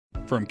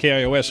From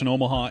KIOS in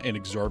Omaha and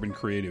Exarban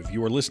Creative,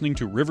 you are listening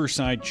to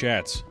Riverside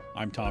Chats.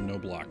 I'm Tom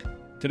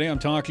Noblock. Today I'm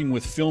talking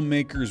with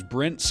filmmakers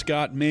Brent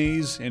Scott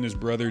Mays and his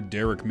brother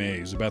Derek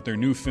Mays about their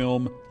new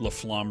film, La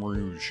Flamme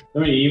Rouge. I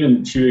mean,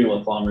 even shooting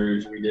La Flamme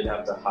Rouge, we did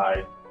have to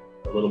hide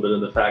a little bit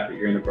of the fact that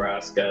you're in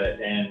Nebraska,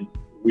 and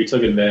we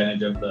took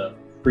advantage of the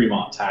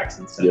Fremont tax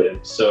incentive.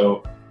 Yep.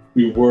 So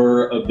we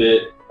were a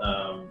bit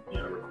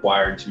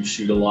required to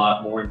shoot a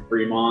lot more in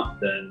Fremont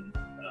than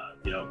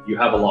you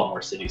have a lot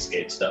more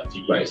cityscape stuff to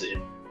use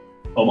in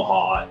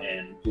Omaha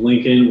and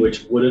Lincoln,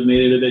 which would have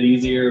made it a bit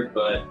easier,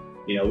 but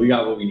we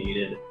got what we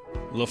needed.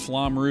 La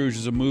Flamme Rouge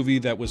is a movie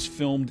that was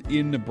filmed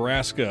in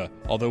Nebraska,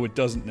 although it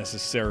doesn't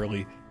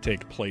necessarily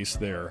take place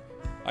there.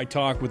 I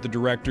talk with the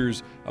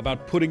directors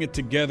about putting it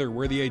together,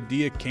 where the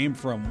idea came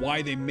from,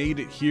 why they made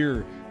it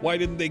here, why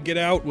didn't they get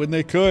out when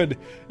they could,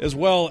 as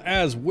well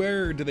as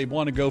where do they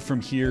want to go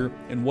from here,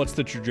 and what's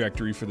the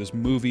trajectory for this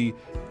movie.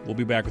 We'll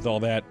be back with all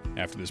that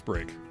after this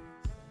break.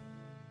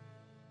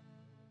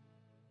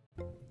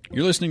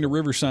 You're listening to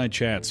Riverside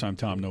Chats. I'm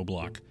Tom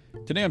Noblock.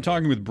 Today I'm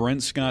talking with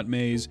Brent Scott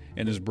Mays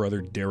and his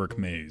brother Derek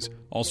Mays,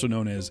 also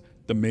known as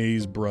the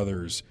Mays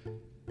Brothers.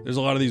 There's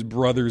a lot of these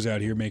brothers out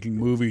here making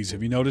movies.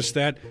 Have you noticed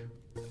that?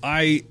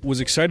 I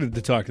was excited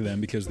to talk to them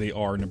because they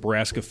are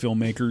Nebraska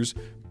filmmakers,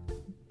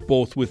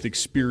 both with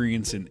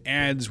experience in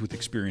ads, with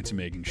experience in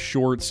making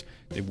shorts.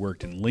 They've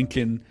worked in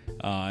Lincoln,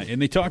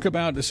 and they talk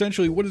about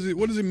essentially what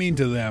does it mean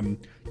to them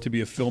to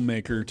be a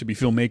filmmaker, to be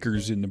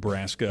filmmakers in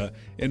Nebraska,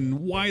 and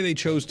why they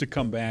chose to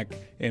come back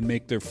and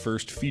make their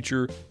first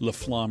feature, La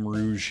Flamme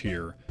Rouge,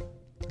 here.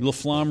 La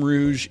Flamme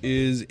Rouge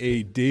is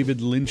a David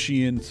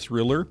Lynchian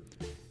thriller.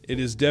 It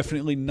is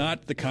definitely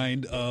not the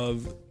kind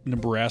of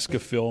Nebraska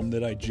film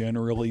that I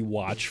generally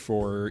watch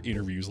for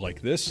interviews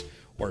like this,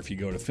 or if you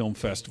go to film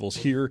festivals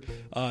here.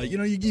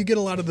 You get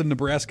a lot of the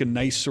Nebraska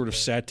nice sort of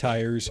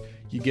satires.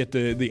 You get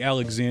the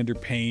Alexander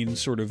Payne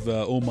sort of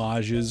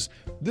homages.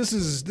 This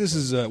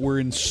is we're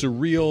in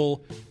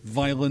surreal,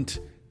 violent,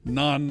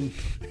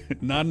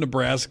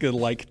 non-Nebraska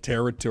like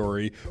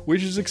territory,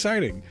 which is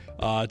exciting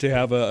to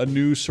have a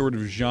new sort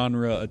of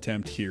genre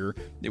attempt here.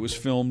 It was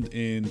filmed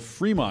in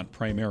Fremont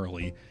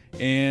primarily,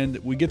 and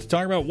we get to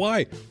talk about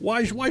why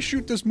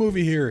shoot this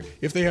movie here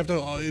if they have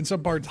to in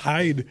some parts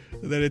hide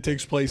that it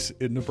takes place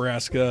in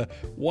Nebraska.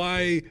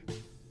 Why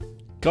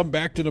come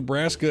back to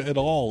Nebraska at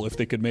all if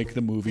they could make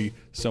the movie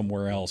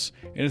somewhere else?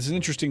 And it's an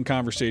interesting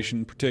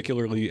conversation,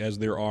 particularly as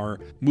there are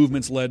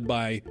movements led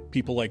by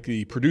people like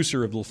the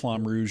producer of La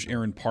Flamme Rouge,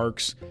 Aaron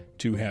Parks,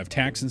 to have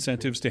tax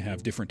incentives to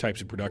have different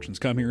types of productions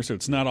come here. So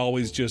it's not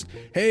always just,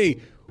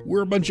 hey,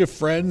 we're a bunch of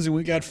friends and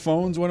we got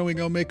phones, why don't we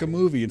go make a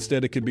movie?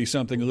 Instead, it could be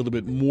something a little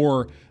bit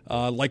more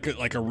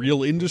like a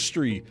real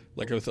industry,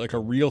 like a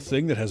real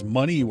thing that has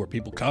money, where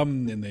people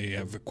come and they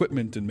have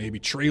equipment and maybe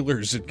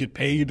trailers that get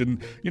paid,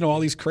 and all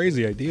these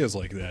crazy ideas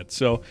like that.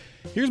 So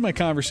here's my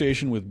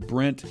conversation with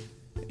Brent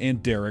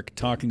and Derek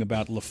talking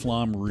about La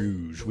Flamme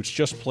Rouge, which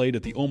just played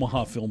at the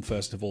Omaha Film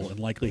Festival and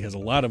likely has a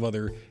lot of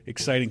other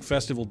exciting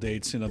festival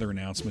dates and other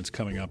announcements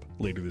coming up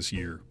later this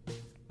year.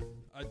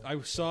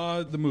 I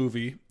saw the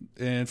movie,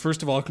 and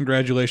first of all,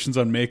 congratulations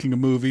on making a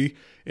movie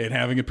and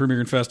having it premiere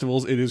in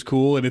festivals. It is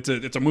cool, and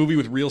it's a movie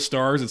with real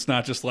stars. It's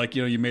not just like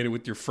you made it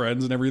with your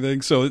friends and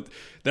everything. So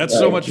that's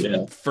so much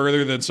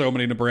further than so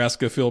many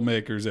Nebraska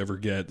filmmakers ever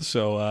get.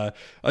 So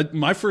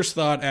my first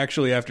thought,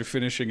 actually, after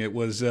finishing it,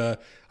 was I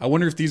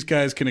wonder if these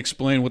guys can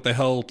explain what the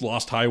hell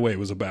Lost Highway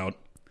was about.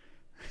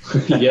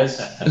 Yes,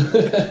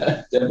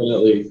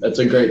 definitely. That's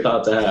a great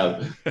thought to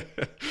have.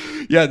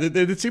 Yeah,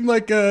 it seemed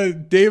like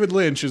David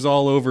Lynch is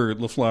all over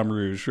La Flamme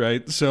Rouge,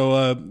 right?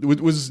 So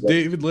was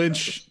David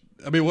Lynch?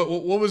 I mean,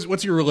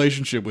 what's your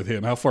relationship with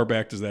him? How far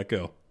back does that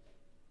go?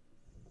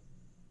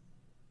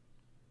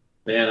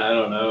 Man, I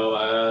don't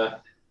know.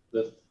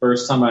 The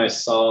first time I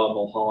saw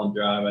Mulholland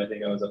Drive, I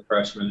think I was a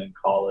freshman in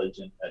college,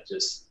 and that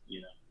just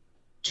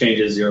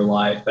changes your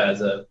life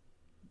as a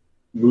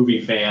movie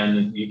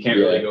fan. You can't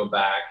really go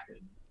back.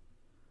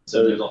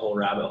 So there's a whole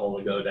rabbit hole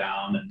to go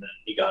down, and then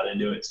he got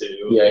into it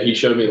too. Yeah, he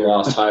showed me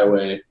Lost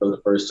Highway for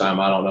the first time.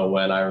 I don't know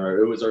when. I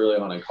remember it was early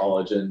on in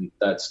college, and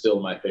that's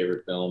still my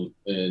favorite film.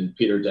 And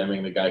Peter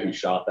Deming, the guy who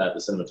shot that, the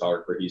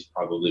cinematographer, he's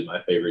probably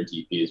my favorite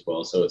DP as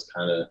well. So it's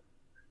kind of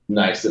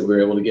nice that we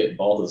were able to get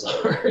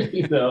Balthazar,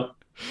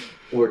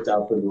 worked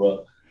out pretty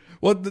well.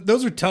 Well,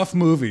 those are tough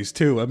movies,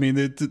 too. I mean,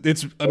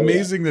 it's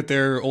amazing that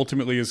they're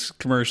ultimately as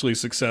commercially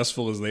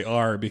successful as they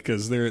are,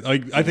 because they're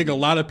like, I think a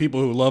lot of people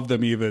who love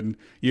them, even,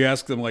 you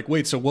ask them, like,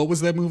 wait, so what was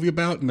that movie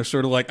about? And they're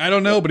sort of like, I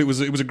don't know, but it was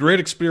a great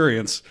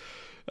experience.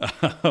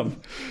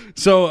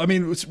 So, I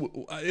mean,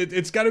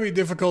 it's got to be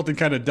difficult and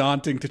kind of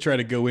daunting to try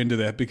to go into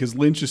that, because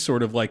Lynch is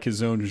sort of like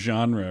his own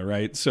genre,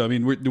 right? So, I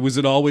mean, was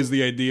it always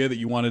the idea that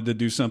you wanted to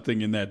do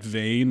something in that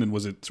vein, and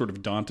was it sort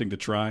of daunting to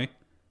try?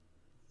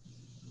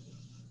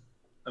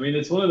 I mean,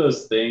 it's one of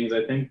those things.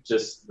 I think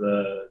just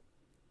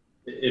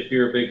if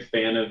you're a big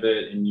fan of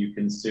it and you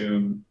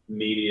consume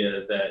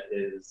media that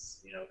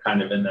is,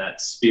 kind of in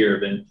that sphere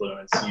of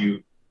influence,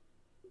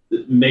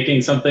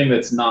 making something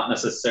that's not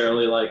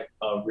necessarily like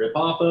a rip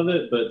off of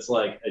it, but it's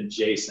like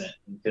adjacent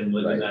and can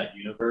live in that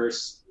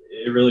universe.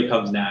 It really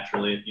comes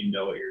naturally if you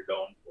know what you're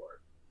going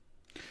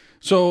for.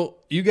 So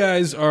you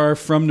guys are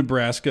from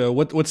Nebraska.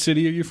 What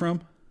city are you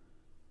from?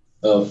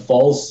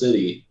 Falls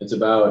City. It's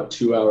about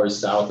 2 hours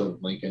south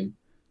of Lincoln.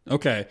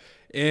 Okay.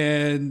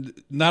 And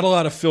not a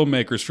lot of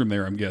filmmakers from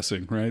there, I'm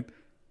guessing, right?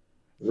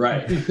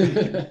 Right.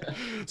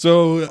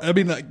 So, I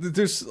mean, like,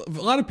 there's a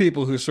lot of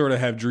people who sort of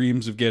have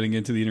dreams of getting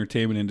into the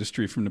entertainment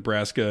industry from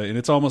Nebraska, and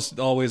it's almost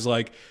always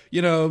like,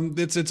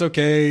 it's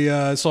okay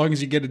as long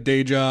as you get a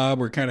day job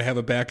or kind of have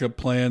a backup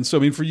plan. So,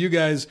 I mean, for you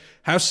guys,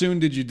 how soon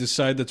did you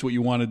decide that's what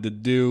you wanted to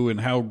do,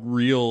 and how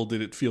real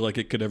did it feel like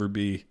it could ever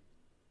be?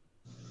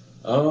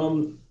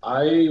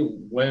 I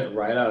went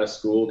right out of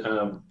school, kind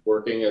of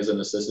working as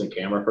an assistant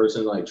camera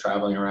person, like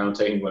traveling around,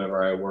 taking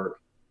whatever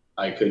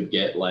I could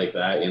get like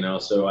that,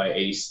 So I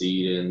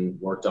AC'd and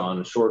worked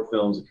on short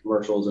films and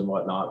commercials and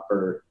whatnot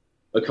for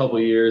a couple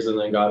of years, and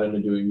then got into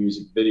doing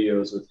music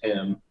videos with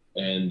him.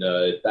 And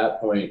at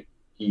that point,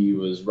 he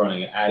was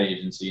running an ad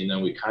agency, and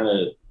then we kind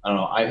of, I don't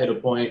know, I hit a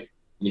point,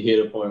 and he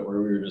hit a point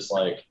where we were just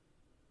like,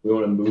 we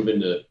want to move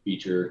into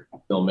feature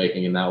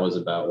filmmaking, and that was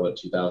about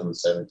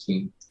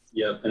 2017.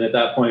 Yep. And at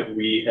that point,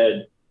 we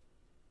had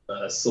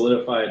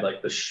solidified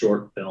like the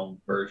short film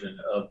version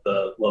of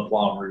the La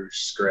Flamme Rouge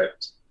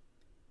script.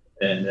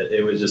 And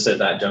it was just at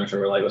that juncture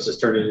where like, let's just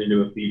turn it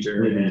into a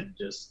feature and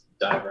just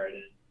dive right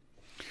in.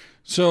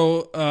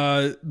 So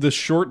the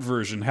short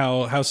version,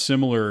 how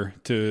similar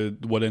to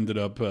what ended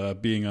up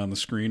being on the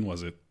screen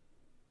was it?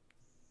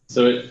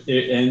 So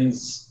it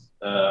ends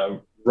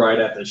right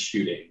at the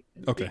shooting.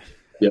 Okay.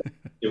 Yeah.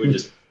 It would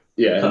just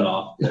cut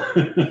off.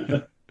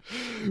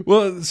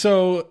 Well,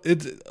 so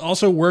it's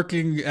also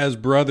working as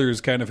brothers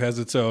kind of has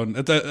its own.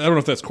 I don't know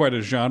if that's quite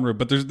a genre,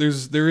 but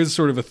there is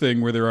sort of a thing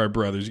where there are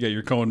brothers. You got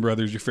your Coen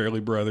brothers, your Fairley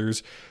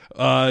brothers.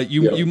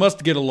 You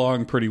must get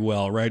along pretty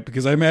well, right?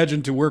 Because I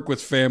imagine to work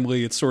with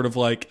family, it's sort of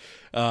like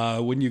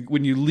when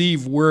you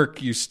leave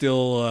work, you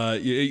still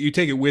you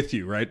take it with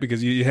you, right?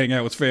 Because you hang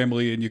out with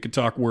family and you can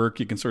talk work,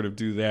 you can sort of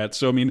do that.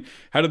 So I mean,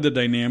 how did the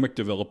dynamic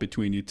develop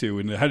between you two,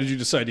 and how did you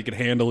decide you could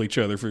handle each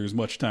other for as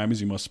much time as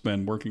you must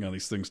spend working on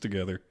these things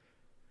together?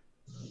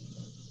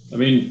 I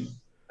mean,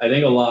 I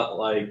think a lot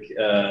like,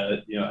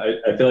 I feel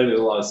like there's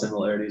a lot of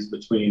similarities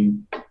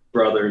between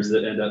brothers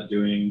that end up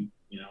doing,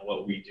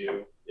 what we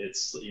do.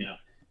 It's,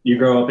 you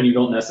grow up and you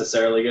don't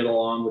necessarily get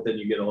along, but then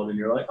you get old and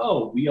you're like,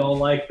 oh, we all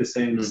like the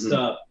same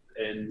stuff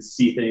and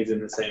see things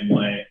in the same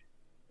way.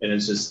 And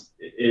it's just,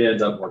 it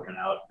ends up working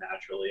out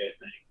naturally, I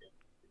think. And,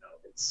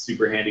 it's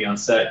super handy on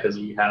set because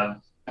we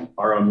have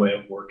our own way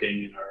of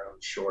working and our own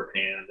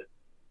shorthand.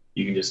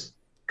 You can just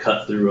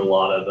cut through a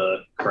lot of the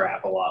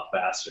crap a lot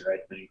faster, I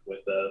think, with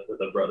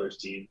a brothers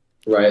team.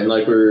 Right. And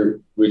like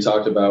we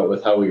talked about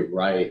with how we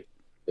write,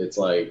 it's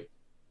like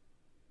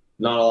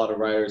not a lot of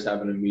writers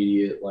have an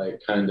immediate,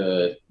 like, kind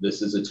of,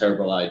 this is a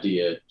terrible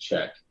idea,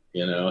 check.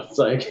 It's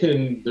like,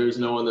 and there's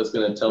no one that's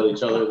going to tell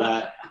each other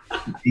that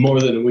more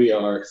than we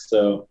are.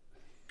 So,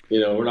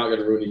 we're not going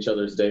to ruin each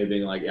other's day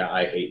being like, yeah,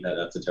 I hate that.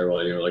 That's a terrible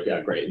idea. We're like,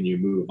 yeah, great. And you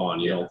move on.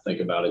 You don't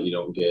think about it. You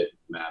don't get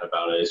mad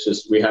about it. It's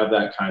just, we have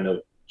that kind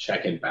of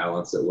check and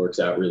balance that works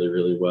out really,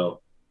 really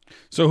well.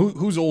 So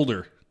who's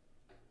older?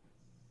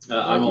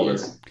 I'm older.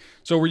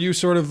 So were you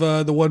sort of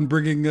the one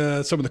bringing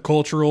some of the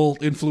cultural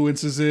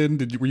influences in?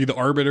 Were you the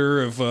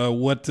arbiter of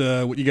what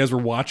you guys were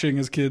watching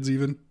as kids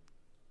even?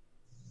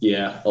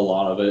 Yeah, a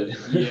lot of it.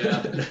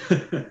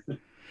 Yeah.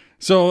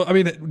 So, I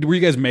mean, were you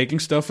guys making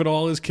stuff at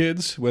all as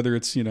kids? Whether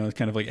it's,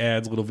 kind of like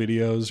ads, little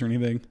videos or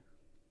anything?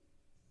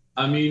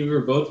 I mean, we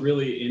were both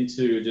really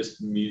into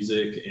just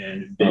music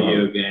and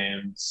video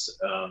games.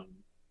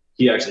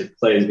 He actually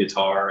plays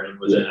guitar and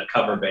was in a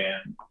cover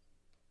band.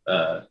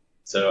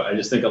 So I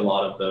just think a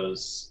lot of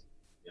those,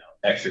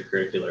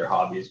 extracurricular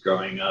hobbies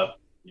growing up,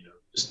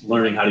 just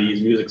learning how to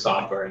use music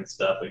software and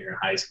stuff when you're in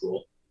high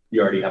school,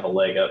 you already have a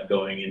leg up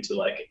going into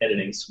like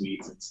editing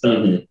suites and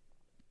stuff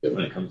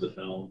when it comes to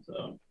film.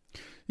 So.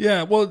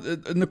 Yeah, well,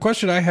 and the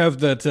question I have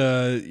that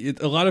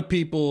a lot of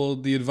people,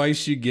 the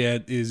advice you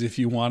get is if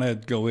you want to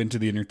go into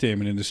the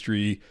entertainment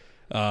industry,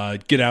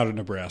 get out of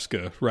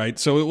Nebraska, right?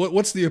 So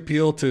what's the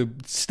appeal to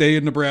stay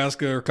in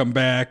Nebraska or come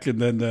back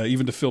and then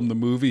even to film the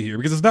movie here?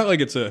 Because it's not like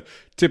it's a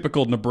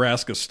typical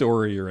Nebraska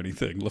story or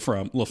anything, La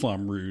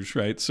Flamme Rouge,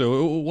 right?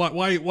 So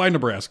why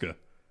Nebraska?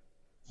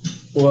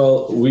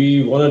 Well,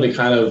 we wanted to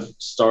kind of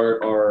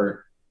start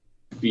our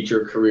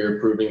feature career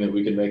proving that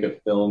we could make a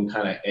film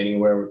kind of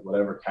anywhere with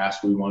whatever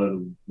cast we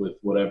wanted, with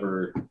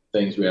whatever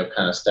things we have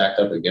kind of stacked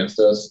up against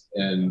us.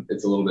 And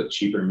it's a little bit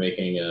cheaper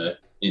making a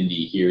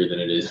indie here than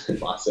it is in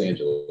Los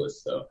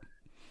Angeles. So,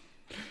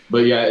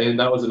 but yeah, and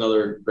that was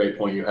another great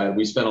point you had.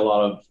 We spent a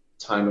lot of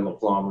time in La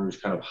Flamme Rouge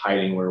kind of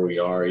hiding where we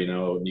are. It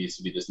needs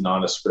to be this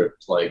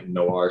nondescript, like,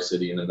 noir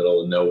city in the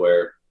middle of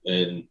nowhere.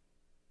 And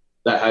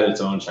that had its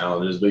own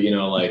challenges, but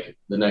like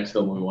the next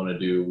film we want to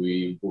do,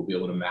 we will be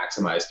able to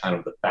maximize kind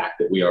of the fact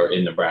that we are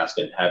in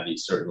Nebraska and have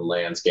these certain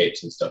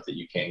landscapes and stuff that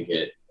you can't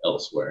get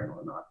elsewhere and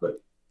whatnot. But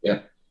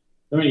yeah.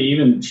 I mean,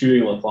 even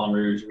shooting La Flamme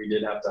Rouge, we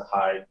did have to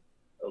hide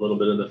a little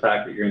bit of the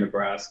fact that you're in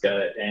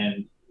Nebraska,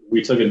 and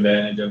we took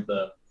advantage of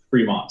the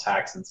Fremont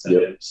tax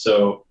incentive. Yep.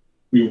 So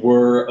we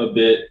were a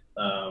bit,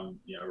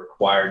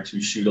 required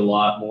to shoot a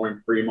lot more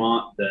in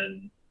Fremont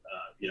than,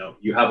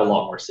 you have a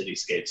lot more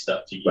cityscape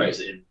stuff to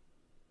use in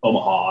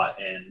Omaha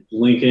and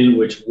Lincoln,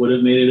 which would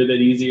have made it a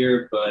bit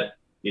easier, but,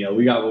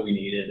 we got what we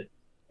needed.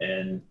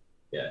 And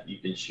yeah, you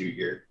can shoot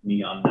your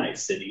neon night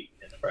city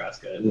in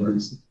Nebraska. It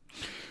works.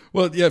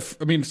 Well, yeah.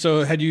 I mean,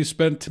 so had you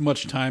spent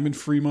much time in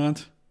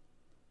Fremont?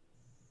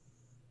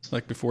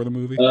 Like before the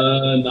movie?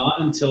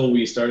 Not until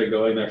we started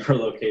going there for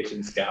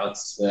location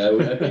scouts. Yeah,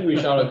 I think we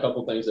shot a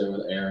couple things there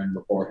with Aaron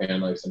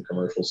beforehand, like some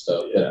commercial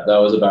stuff. Yeah, that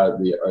was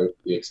about the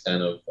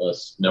extent of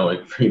us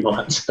knowing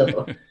Fremont.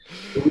 So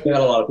we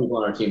had a lot of people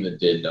on our team that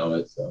did know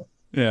it. So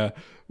yeah.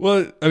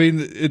 Well, I mean,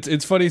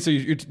 it's funny. So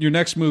your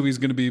next movie is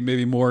going to be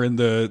maybe more in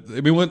the. I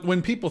mean,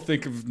 when people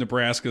think of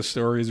Nebraska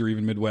stories or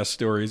even Midwest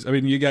stories, I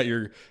mean, you got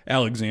your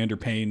Alexander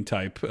Payne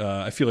type.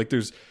 I feel like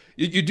there's.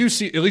 You do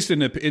see, at least in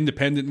the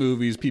independent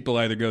movies, people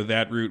either go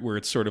that route where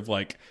it's sort of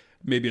like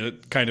maybe a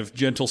kind of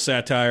gentle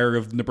satire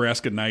of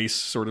Nebraska nice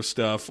sort of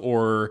stuff,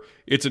 or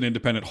it's an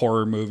independent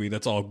horror movie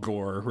that's all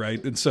gore,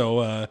 right? And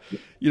so,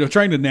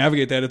 trying to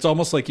navigate that, it's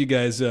almost like you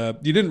guys, you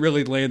didn't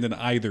really land in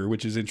either,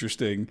 which is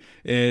interesting.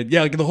 And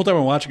yeah, like the whole time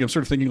I'm watching, I'm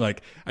sort of thinking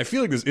like, I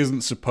feel like this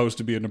isn't supposed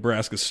to be a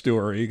Nebraska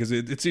story because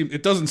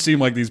it doesn't seem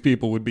like these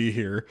people would be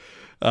here.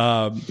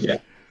 Yeah.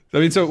 I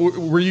mean, so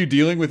were you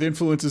dealing with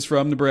influences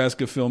from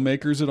Nebraska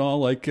filmmakers at all,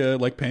 like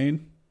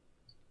Payne?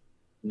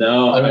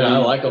 No, I mean, I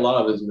like a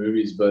lot of his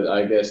movies, but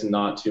I guess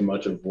not too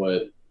much of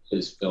what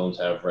his films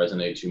have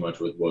resonate too much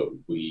with what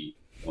we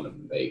want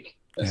to make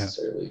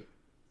necessarily.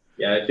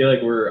 Yeah, I feel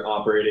like we're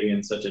operating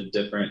in such a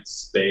different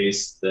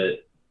space that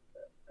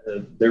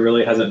there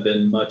really hasn't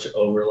been much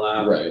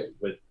overlap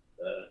with,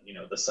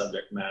 the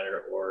subject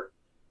matter or,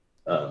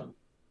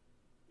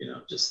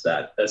 just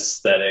that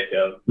aesthetic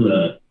of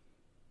the,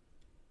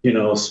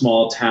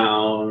 small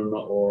Town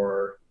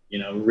or,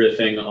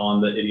 riffing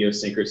on the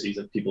idiosyncrasies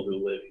of people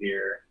who live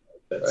here.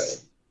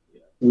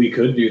 We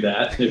could do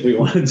that if we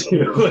wanted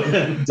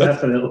to.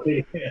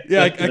 Definitely.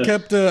 Yeah,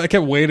 I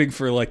kept waiting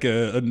for like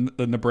a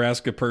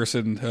Nebraska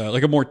person,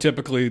 like a more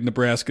typically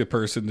Nebraska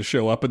person to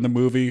show up in the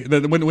movie.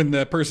 Then when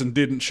that person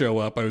didn't show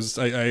up,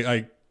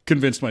 I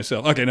convinced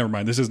myself, okay, never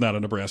mind. This is not a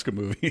Nebraska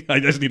movie.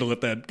 I just need to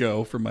let that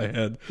go from my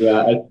head.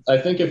 Yeah, I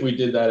think if we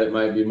did that, it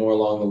might be more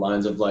along the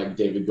lines of like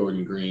David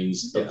Gordon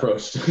Green's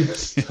approach to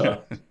this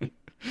stuff.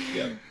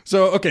 Yeah.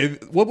 So, okay,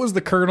 what was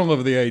the kernel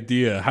of the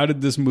idea? How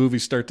did this movie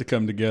start to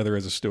come together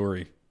as a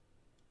story?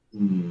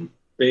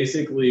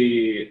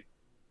 Basically,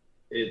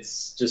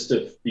 it's just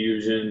a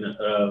fusion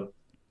of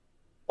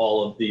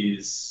all of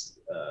these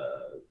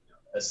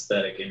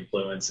aesthetic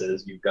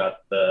influences. You've got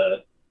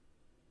the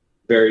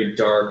very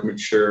dark,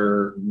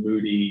 mature,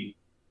 moody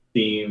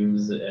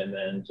themes, and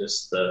then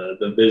just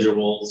the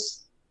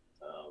visuals.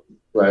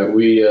 Right.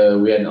 We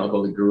had an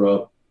uncle that grew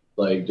up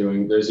like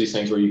there's these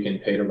things where you can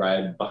pay to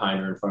ride behind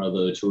or in front of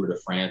the Tour de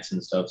France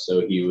and stuff.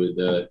 So he would,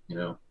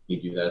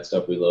 he'd do that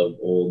stuff. We love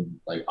old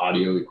like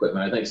audio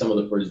equipment. I think some of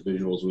the first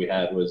visuals we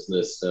had was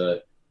this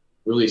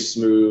really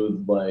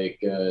smooth, like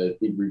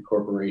Thievery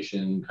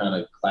Corporation kind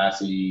of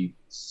classy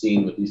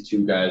scene with these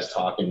two guys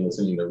talking,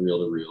 listening to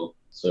reel.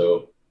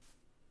 So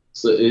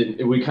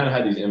we kind of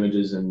had these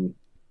images and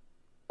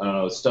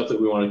stuff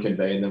that we wanted to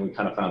convey, and then we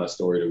kind of found a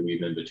story to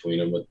weave in between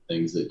them with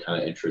things that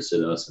kind of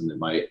interested us and that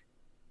might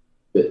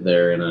fit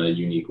there in a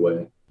unique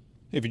way.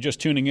 If you're just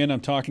tuning in, I'm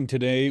talking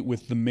today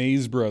with the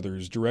Mays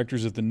brothers,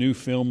 directors of the new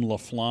film La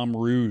Flamme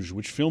Rouge,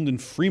 which filmed in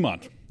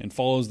Fremont and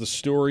follows the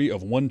story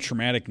of one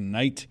traumatic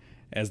night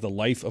as the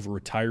life of a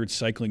retired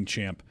cycling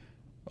champ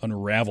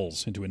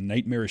unravels into a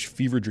nightmarish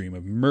fever dream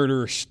of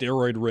murder,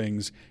 steroid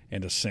rings,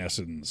 and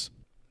assassins.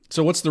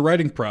 So what's the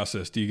writing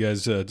process? Do you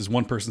guys, does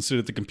one person sit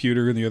at the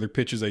computer and the other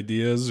pitches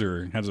ideas,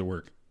 or how does it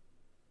work?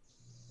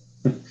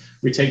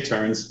 We take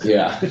turns.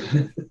 Yeah.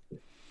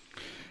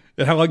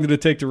 And how long did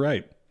it take to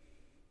write?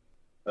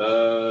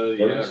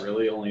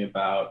 Really only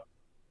about,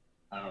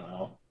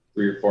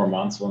 3 or 4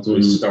 months once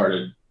we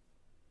started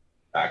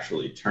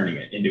actually turning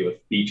it into a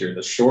feature.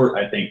 The short,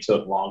 I think,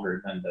 took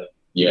longer than the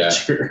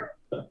feature.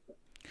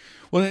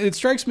 Well, it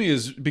strikes me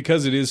as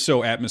because it is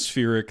so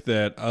atmospheric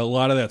that a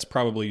lot of that's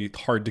probably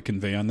hard to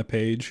convey on the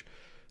page.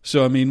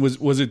 So, I mean,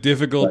 was it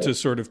difficult to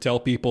sort of tell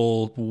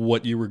people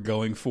what you were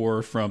going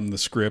for from the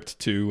script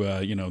to,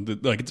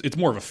 it's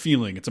more of a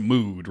feeling, it's a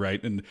mood,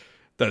 right? And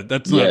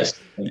that's not,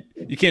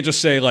 you can't just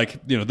say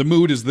like, the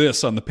mood is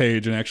this on the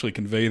page and actually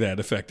convey that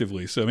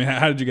effectively. So, I mean,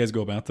 how did you guys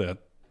go about that?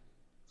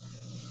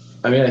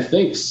 I mean, I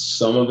think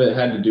some of it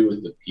had to do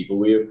with the people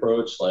we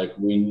approached. Like,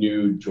 we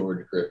knew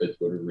George Griffith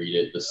would read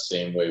it the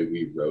same way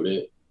we wrote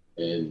it,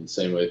 and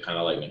same way kind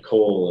of like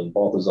Nicole and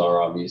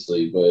Balthazar,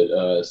 obviously.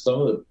 But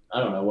some of the, I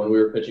don't know, when we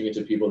were pitching it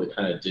to people that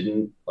kind of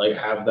didn't like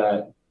have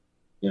that,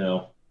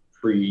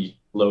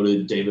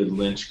 pre-loaded David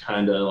Lynch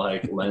kind of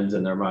like lens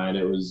in their mind,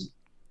 it was,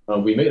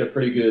 we made a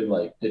pretty good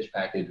like pitch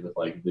package with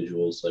like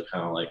visuals to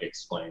kind of like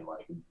explain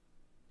like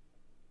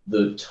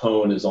the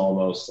tone is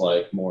almost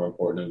like more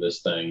important in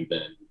this thing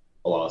than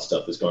a lot of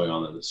stuff that's going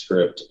on in the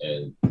script.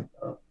 And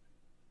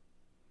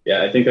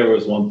yeah, I think there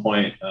was one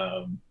point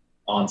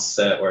on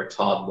set where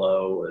Todd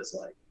Lowe was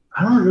like,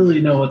 I don't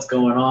really know what's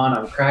going on.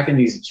 I'm cracking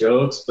these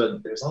jokes,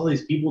 but there's all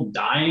these people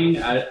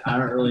dying. I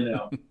don't really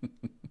know.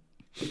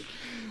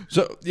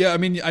 So, yeah, I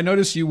mean, I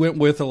noticed you went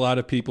with a lot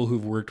of people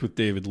who've worked with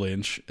David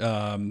Lynch.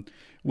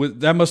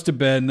 That must have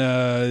been,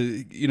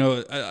 I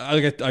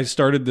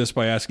started this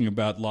by asking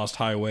about Lost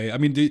Highway. I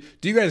mean, do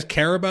you guys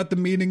care about the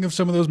meaning of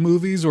some of those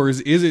movies, or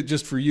is it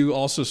just for you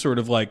also sort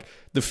of like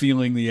the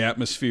feeling, the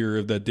atmosphere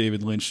of that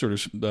David Lynch sort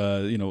of,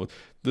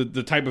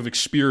 the type of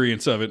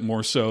experience of it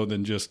more so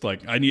than just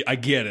like, I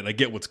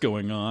get what's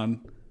going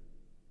on?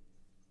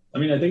 I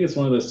mean, I think it's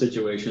one of those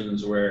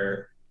situations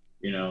where,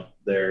 you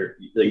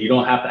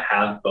don't have to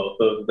have both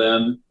of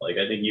them. Like,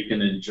 I think you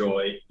can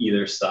enjoy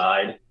either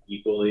side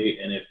equally,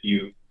 and if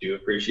you do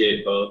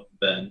appreciate both,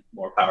 then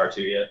more power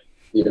to you.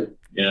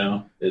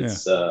 Yeah.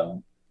 It's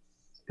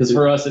because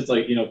for us, it's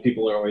like,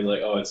 people are always like,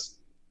 oh, it's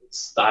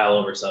style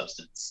over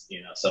substance,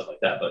 stuff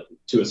like that. But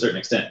to a certain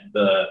extent,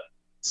 the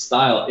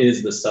style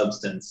is the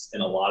substance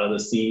in a lot of the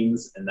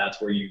scenes, and that's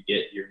where you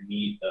get your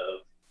meat of,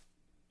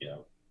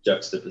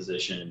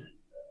 juxtaposition,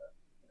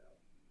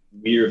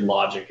 weird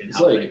logic and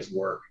how things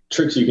work.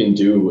 Tricks you can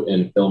do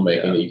in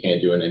filmmaking that you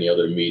can't do in any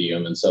other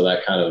medium, and so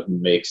that kind of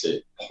makes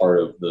it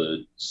part of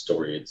the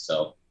story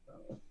itself.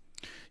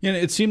 Yeah,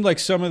 it seemed like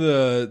some of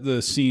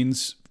the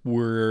scenes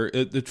were.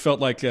 It felt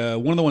like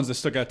one of the ones that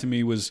stuck out to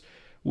me was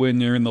when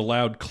they're in the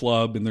loud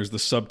club and there's the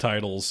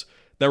subtitles.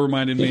 That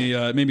reminded me.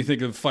 It made me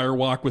think of Fire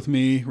Walk with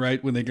Me,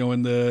 right? When they go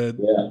in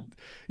the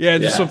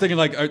just something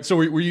like. So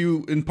were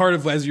you in part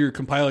of as you're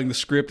compiling the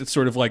script? It's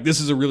sort of like, this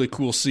is a really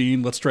cool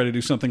scene. Let's try to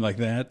do something like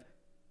that.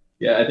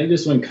 Yeah, I think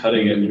just when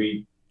cutting it,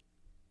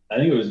 I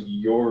think it was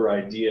your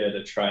idea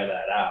to try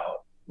that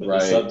out with the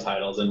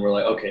subtitles, and we're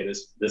like, okay,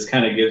 this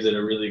kind of gives it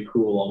a really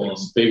cool,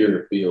 almost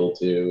bigger feel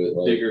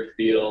too. Bigger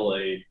feel,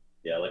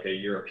 like a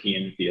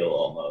European feel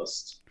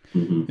almost.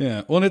 Mm-hmm.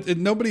 Yeah, well,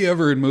 nobody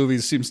ever in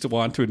movies seems to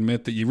want to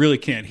admit that you really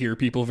can't hear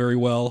people very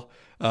well.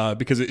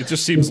 Because it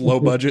just seems low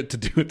budget to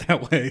do it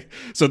that way.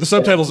 So the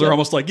subtitles are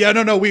almost like,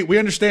 no, we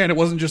understand. It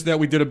wasn't just that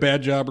we did a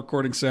bad job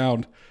recording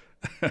sound.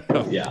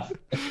 Yeah.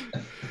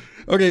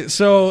 Okay,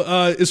 so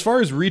as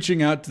far as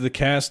reaching out to the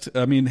cast,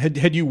 I mean,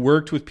 had you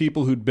worked with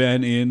people who'd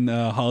been in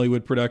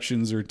Hollywood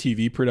productions or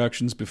TV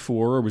productions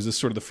before, or was this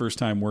sort of the first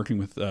time working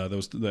with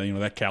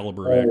that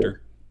caliber of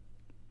actor?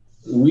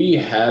 We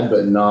had,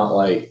 but not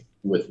like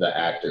with the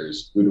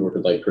actors. We'd work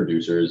with like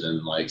producers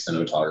and like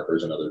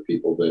cinematographers and other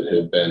people that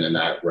had been in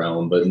that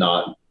realm, but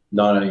not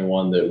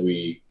anyone that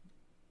we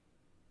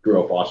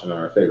grew up watching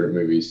our favorite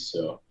movies.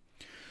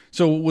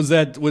 So was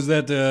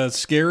that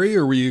scary,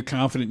 or were you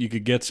confident you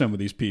could get some of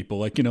these people?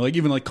 Like,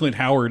 even like Clint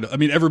Howard. I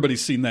mean,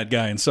 everybody's seen that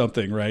guy in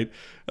something, right?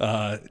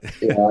 Yeah,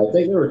 I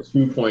think there were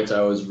 2 points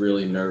I was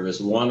really nervous.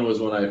 One was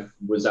when I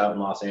was out in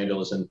Los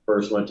Angeles and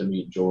first went to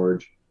meet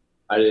George.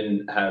 I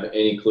didn't have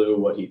any clue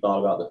what he thought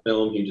about the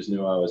film. He just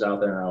knew I was out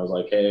there, and I was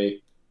like,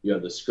 hey, you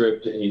have the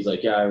script? And he's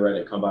like, yeah, I read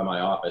it. Come by my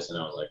office. And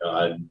I was like, oh,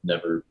 I've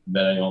never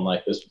met anyone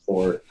like this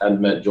before.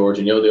 Hadn't met George.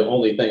 And, the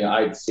only thing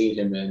I'd seen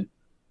him in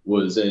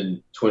was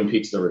in Twin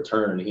Peaks: The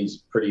Return.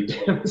 He's pretty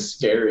damn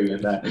scary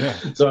in that. Yeah.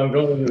 So I'm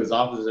going into his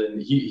office,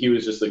 and he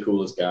was just the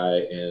coolest guy.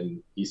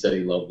 And he said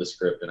he loved the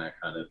script, and I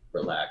kind of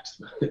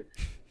relaxed.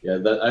 Yeah,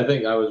 I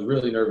think I was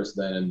really nervous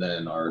then. And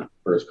then our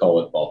first call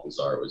with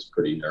Balthazar was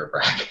pretty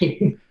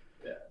nerve-wracking.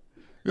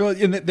 Well,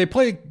 and they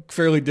play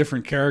fairly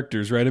different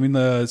characters, right? I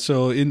mean,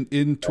 so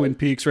in Twin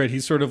Peaks, right?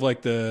 He's sort of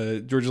like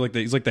George is like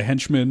he's like the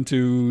henchman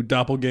to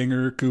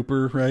Doppelganger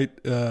Cooper, right?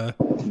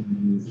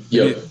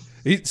 Yep.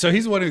 So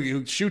he's the one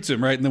who shoots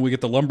him, right? And then we get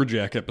the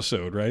lumberjack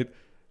episode, right?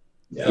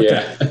 Yeah.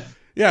 Okay.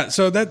 Yeah.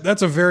 So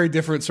that's a very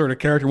different sort of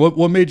character.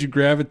 What made you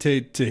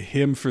gravitate to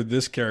him for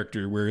this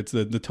character, where it's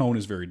the tone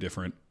is very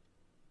different?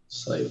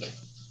 It's like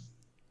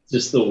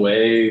just the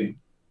way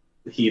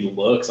he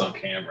looks on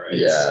camera.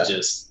 It's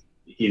just.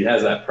 He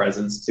has that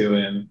presence to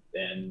him,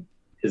 and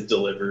his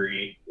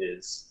delivery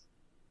is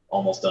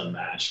almost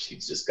unmatched.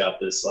 He's just got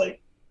this,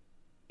 like,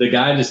 the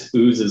guy just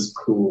oozes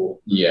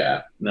cool.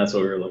 Yeah. And that's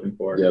what we were looking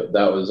for. Yep.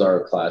 That was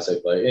our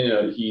classic. Like,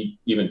 he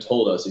even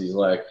told us, he's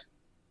like,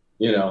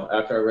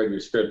 after I read your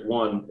script,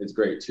 1, it's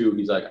great. 2,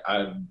 he's like,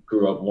 I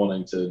grew up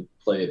wanting to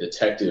play a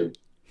detective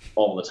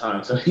all the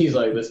time. So he's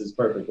like, this is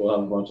perfect. We'll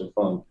have a bunch of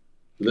fun.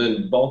 But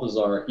then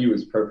Balthazar, he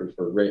was perfect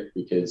for Rick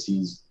because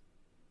he's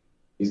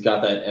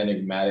got that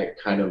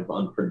enigmatic kind of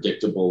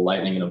unpredictable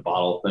lightning in a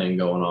bottle thing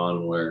going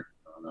on where,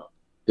 I don't know,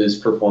 his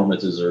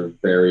performances are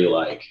very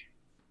like,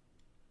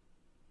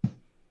 I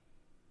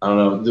don't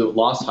know, the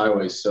Lost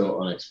Highway is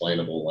so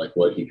unexplainable, like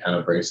what he kind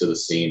of brings to the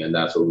scene, and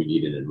that's what we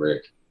needed in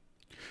Rick.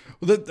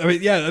 Well, I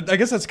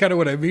guess that's kind of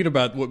what I mean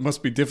about what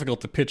must be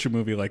difficult to pitch a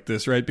movie like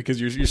this, right? Because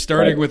you're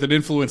starting with an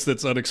influence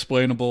that's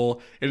unexplainable,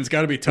 and it's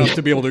got to be tough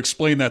to be able to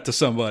explain that to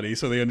somebody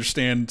so they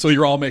understand. So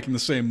you're all making the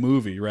same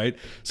movie, right?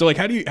 So like,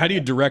 how do you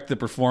direct the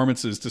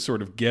performances to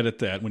sort of get at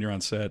that when you're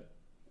on set?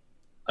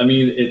 I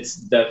mean, it's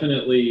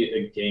definitely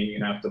a game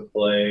you have to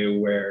play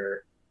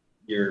where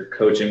you're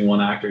coaching one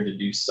actor to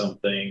do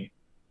something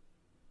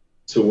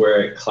to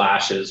where it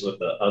clashes with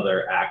the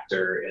other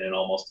actor in an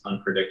almost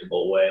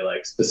unpredictable way.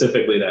 Like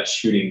specifically that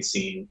shooting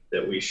scene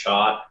that we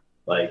shot,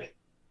 like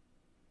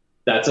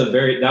that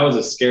was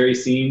a scary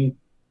scene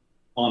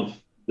on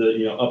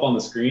the, up on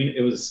the screen.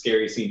 It was a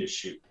scary scene to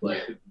shoot.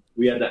 Like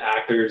we had the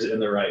actors in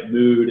the right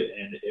mood,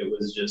 and it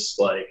was just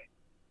like,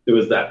 it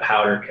was that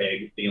powder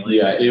keg feeling.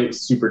 Yeah, it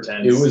was super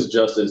tense. It was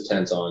just as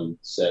tense on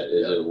set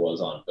as it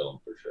was on film,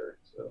 for sure.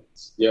 So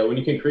yeah, when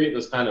you can create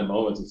those kind of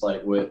moments, it's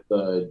like with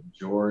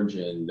George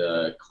and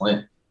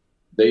Clint.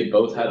 They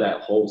both had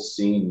that whole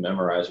scene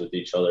memorized with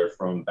each other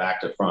from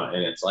back to front,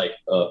 and it's like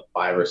a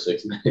 5 or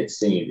 6 minute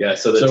scene. Yeah,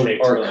 so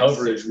our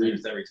coverage,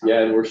 every time.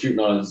 Yeah, and we're shooting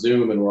on a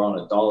zoom and we're on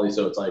a dolly,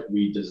 so it's like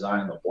we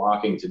designed the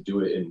blocking to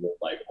do it in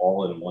like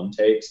all in one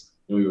takes,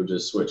 and we would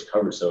just switch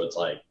coverage. So it's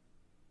like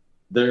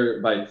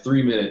by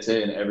 3 minutes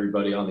in,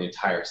 everybody on the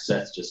entire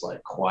set's just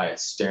like quiet,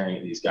 staring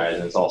at these guys,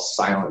 and it's all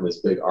silent. This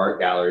big art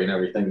gallery and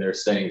everything they're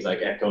saying is like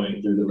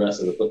echoing through the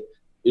rest of the book.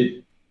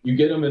 You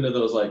get them into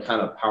those like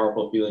kind of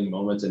powerful feeling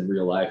moments in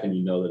real life, and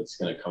you know that it's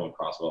going to come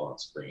across well on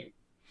screen.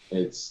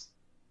 It's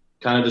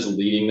kind of just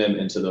leading them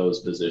into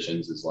those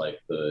positions is like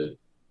the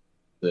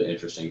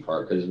interesting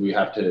part, because we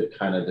have to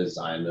kind of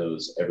design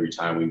those every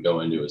time we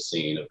go into a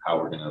scene of how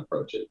we're going to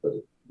approach it. But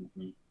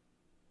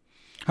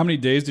how many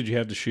days did you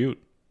have to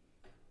shoot?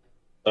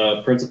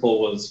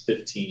 Principal was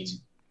 15.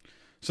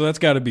 So that's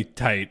got to be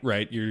tight,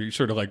 right? You're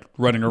sort of like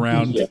running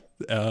around,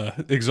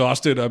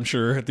 exhausted, I'm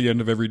sure, at the end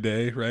of every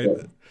day, right?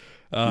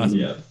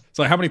 Yeah.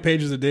 So how many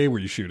pages a day were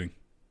you shooting?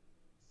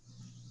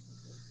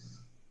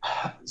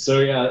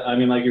 So yeah, I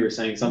mean, like you were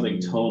saying, something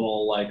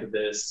tonal like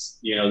this,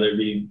 there'd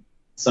be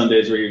some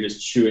days where you're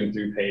just chewing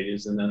through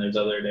pages, and then there's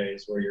other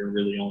days where you're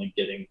really only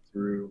getting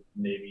through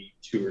maybe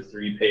 2 or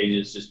 3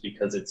 pages, just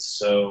because it's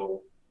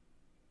so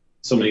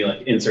many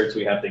like inserts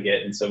we have to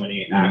get and so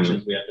many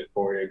actions we have to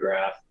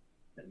choreograph.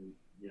 And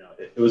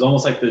it was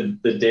almost like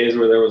the days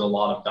where there was a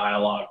lot of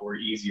dialogue were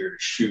easier to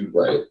shoot,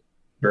 right,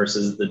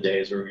 versus the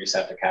days where we just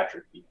have to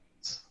capture feelings.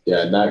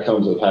 Yeah, and that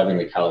comes with having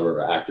the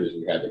caliber of actors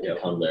we had to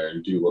come there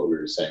and do what we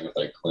were saying with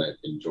like Clint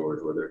and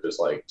George, where they're just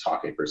like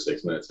talking for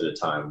 6 minutes at a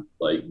time,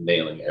 like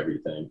nailing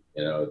everything.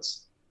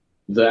 It's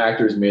the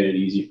actors made it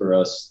easy for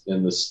us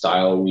in the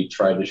style we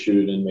tried to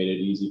shoot it in, made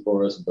it easy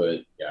for us.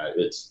 But yeah,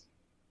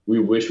 we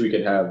wish we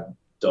could have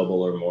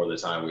double or more the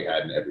time we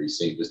had in every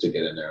scene just to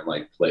get in there and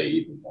like play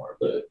even more.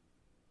 But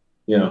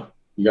you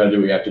got to do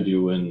what you have to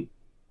do when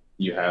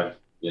you have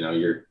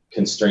your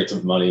constraints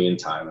of money and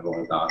time and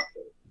whatnot.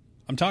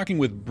 I'm talking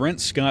with Brent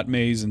Scott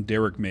Mays and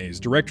Derek Mays,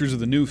 directors of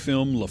the new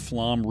film La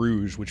Flamme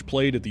Rouge, which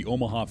played at the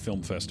Omaha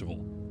Film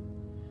Festival.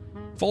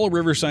 Follow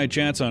Riverside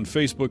Chats on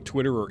Facebook,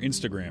 Twitter, or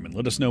Instagram, and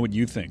let us know what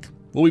you think.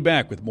 We'll be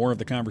back with more of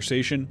the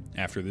conversation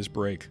after this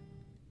break.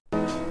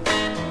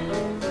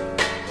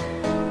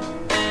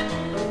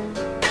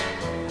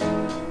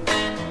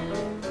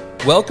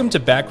 Welcome to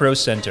Back Row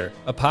Center,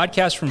 a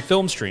podcast from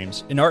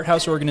Filmstreams, an art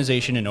house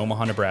organization in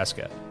Omaha,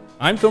 Nebraska.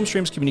 I'm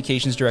Filmstreams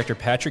Communications Director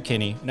Patrick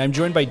Kinney, and I'm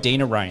joined by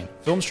Dana Ryan,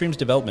 Filmstreams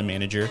Development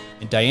Manager,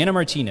 and Diana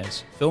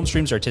Martinez,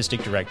 Filmstreams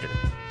Artistic Director.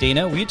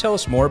 Dana, will you tell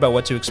us more about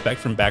what to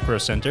expect from Back Row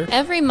Center?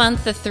 Every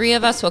month, the three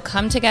of us will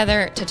come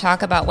together to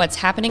talk about what's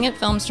happening at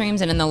Filmstreams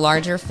and in the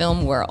larger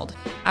film world.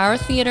 Our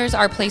theaters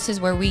are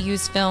places where we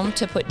use film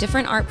to put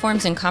different art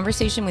forms in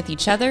conversation with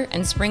each other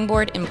and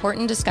springboard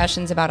important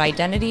discussions about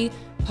identity,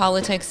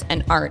 politics,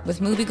 and art with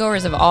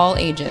moviegoers of all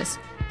ages.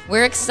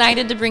 We're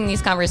excited to bring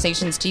these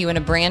conversations to you in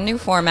a brand new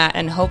format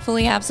and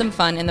hopefully have some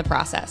fun in the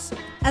process.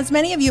 As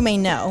many of you may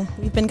know,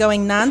 we've been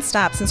going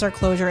nonstop since our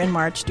closure in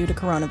March due to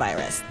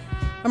coronavirus.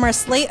 From our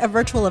slate of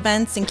virtual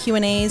events and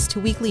Q&As to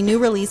weekly new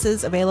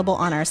releases available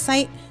on our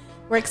site,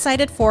 we're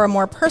excited for a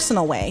more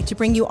personal way to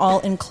bring you all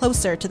in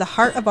closer to the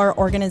heart of our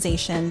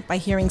organization by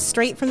hearing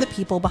straight from the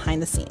people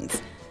behind the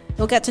scenes.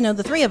 You'll get to know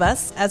the three of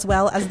us, as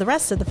well as the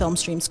rest of the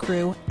Filmstreams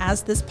crew,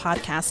 as this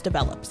podcast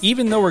develops.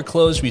 Even though we're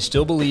closed, we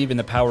still believe in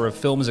the power of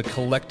film as a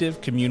collective,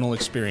 communal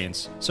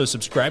experience. So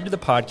subscribe to the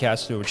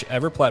podcast through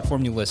whichever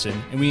platform you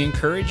listen, and we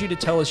encourage you to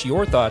tell us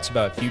your thoughts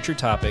about future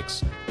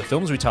topics, the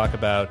films we talk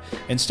about,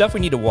 and stuff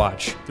we need to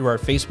watch through our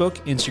Facebook,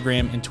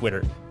 Instagram, and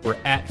Twitter. We're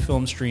at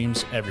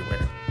Filmstreams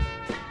everywhere.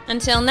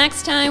 Until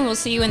next time, we'll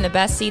see you in the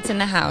best seats in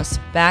the house,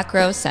 Back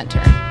Row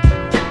Center.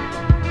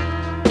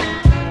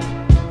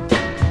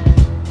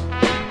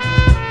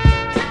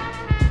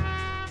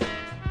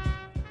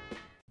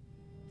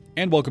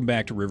 And welcome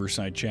back to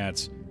Riverside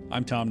Chats.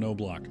 I'm Tom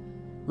Knobloch.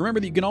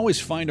 Remember that you can always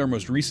find our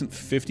most recent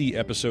 50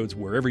 episodes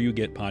wherever you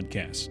get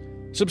podcasts.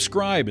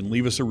 Subscribe and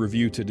leave us a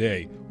review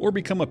today, or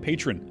become a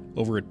patron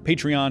over at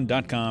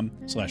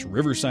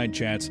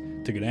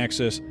patreon.com/riversidechats to get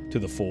access to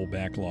the full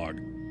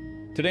backlog.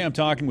 Today I'm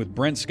talking with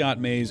Brent Scott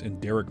Mays and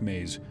Derek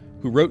Mays,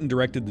 who wrote and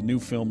directed the new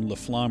film La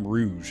Flamme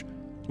Rouge,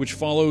 which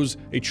follows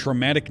a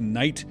traumatic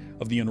night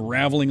of the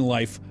unraveling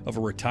life of a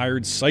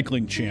retired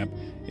cycling champ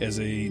as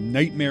a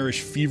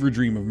nightmarish fever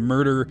dream of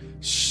murder,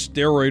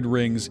 steroid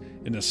rings,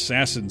 and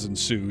assassins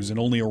ensues, and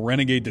only a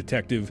renegade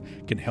detective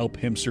can help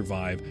him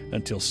survive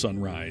until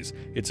sunrise.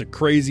 It's a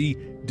crazy,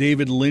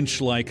 David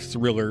Lynch-like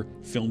thriller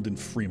filmed in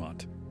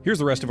Fremont. Here's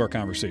the rest of our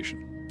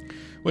conversation.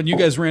 Well, you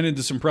guys ran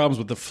into some problems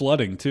with the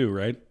flooding too,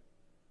 right?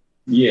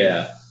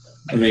 Yeah.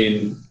 I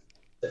mean,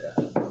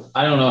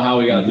 I don't know how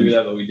we got through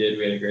that, but we did.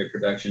 We had a great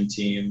production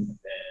team.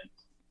 And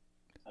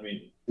I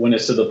mean, when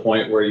it's to the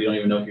point where you don't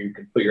even know if you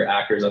can put your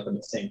actors up in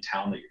the same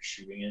town that you're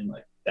shooting in,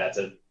 like that's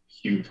a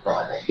huge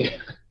problem.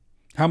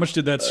 How much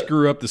did that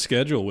screw up the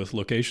schedule with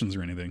locations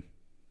or anything?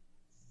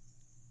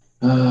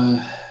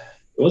 It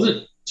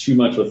wasn't too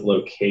much with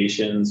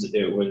locations.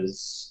 It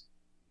was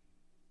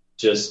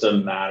just a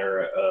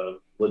matter of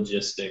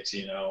logistics,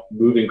 you know,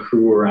 moving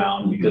crew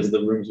around because the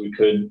rooms we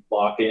could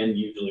lock in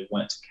usually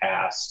went to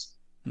cast.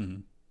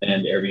 Mm-hmm.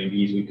 And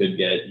Airbnbs we could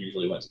get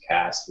usually went to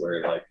cast,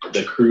 where like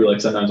the crew,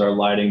 like sometimes our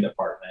lighting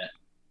department,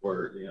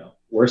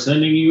 we're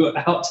sending you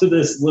out to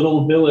this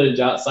little village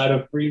outside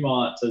of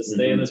Fremont to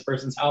stay in this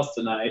person's house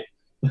tonight.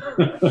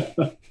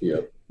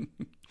 Yep.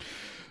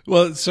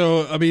 Well,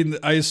 so I mean,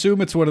 I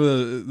assume it's one of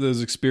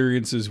those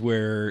experiences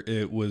where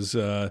it was,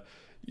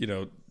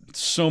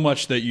 so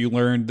much that you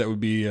learned that would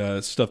be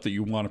stuff that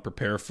you want to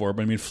prepare for.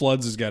 But I mean,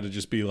 floods has got to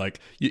just be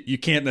like, you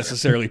can't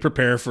necessarily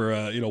prepare for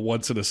a,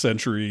 once in a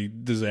century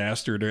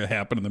disaster to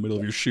happen in the middle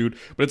of your shoot.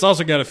 But it's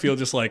also got to feel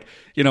just like,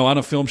 on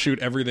a film shoot,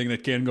 everything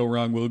that can go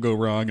wrong will go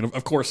wrong. And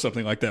of course,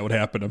 something like that would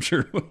happen, I'm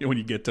sure, when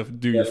you get to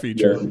do your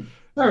feature. Yeah.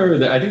 I remember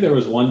that. I think there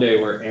was one day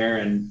where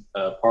Aaron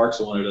Parks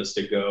wanted us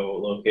to go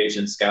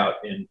location scout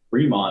in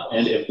Fremont,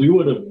 and if we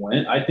would have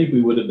went, I think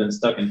we would have been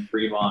stuck in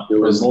Fremont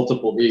for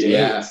multiple days.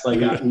 Yeah.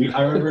 Like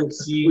I remember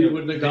seeing a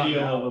video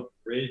of a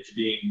bridge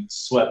being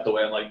swept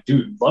away. I'm like,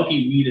 dude,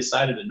 lucky we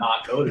decided to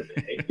not go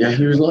today. Yeah,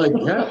 he was like,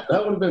 yeah,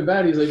 that would have been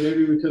bad. He's like,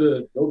 maybe we could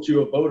have built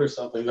you a boat or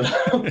something.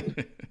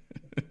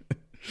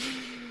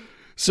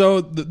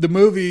 So the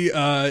movie,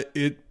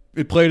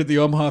 it played at the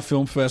Omaha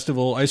Film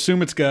Festival. I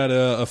assume it's got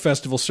a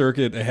festival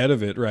circuit ahead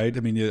of it, right? I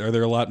mean, are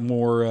there a lot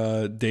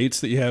more dates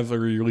that you have,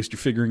 or at least you're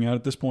figuring out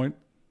at this point?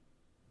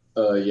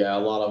 Yeah, a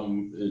lot of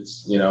them.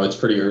 It's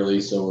pretty early,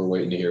 so we're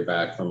waiting to hear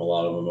back from a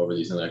lot of them over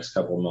these next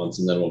couple of months,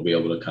 and then we'll be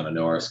able to kind of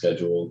know our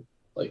schedule,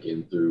 like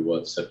in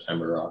through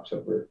September or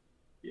October.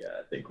 Yeah,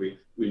 I think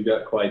we've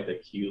got quite the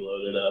queue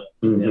loaded up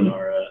in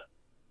our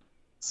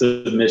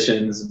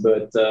submissions,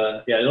 but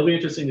yeah, it'll be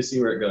interesting to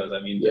see where it goes. I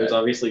mean, there's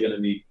obviously going to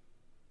be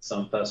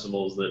some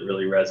festivals that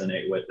really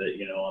resonate with it,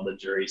 on the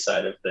jury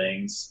side of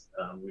things.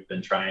 We've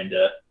been trying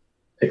to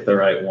pick the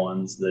right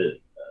ones that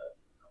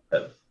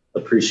have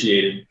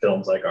appreciated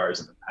films like ours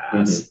in the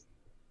past. Mm-hmm.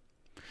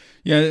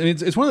 Yeah,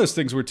 it's one of those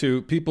things where,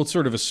 too, people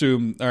sort of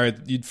assume, all right,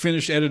 you'd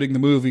finish editing the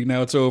movie,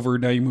 now it's over,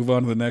 now you move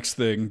on to the next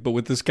thing. But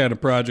with this kind of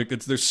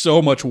project, there's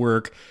so much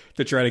work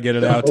to try to get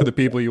it out to the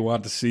people you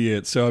want to see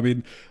it. So, I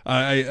mean,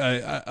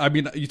 I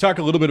mean, you talk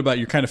a little bit about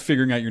you're kind of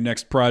figuring out your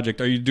next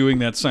project. Are you doing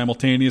that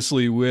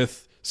simultaneously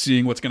with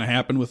seeing what's going to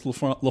happen with La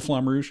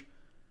Flamme Rouge?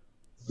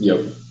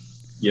 Yep.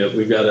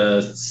 We've got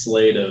a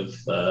slate of,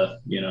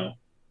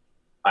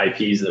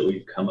 IPs that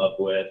we've come up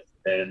with,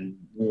 and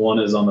one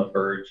is on the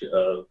verge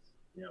of,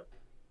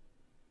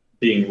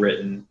 being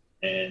written,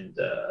 and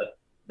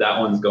that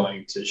one's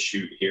going to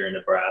shoot here in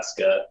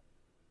Nebraska.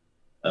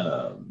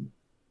 I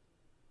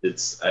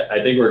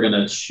think we're going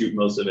to shoot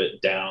most of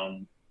it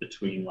down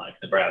between like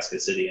Nebraska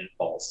City and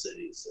Falls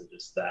City. So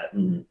just that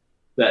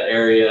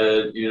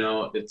area,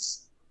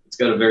 it's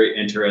got a very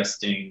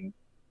interesting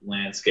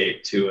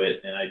landscape to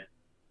it, and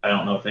I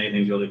don't know if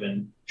anything's really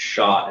been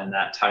shot in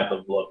that type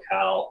of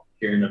locale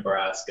here in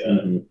Nebraska,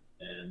 and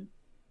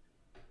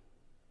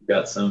we've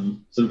got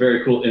some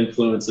very cool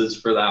influences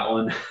for that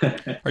one.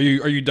 Are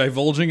you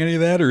divulging any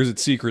of that, or is it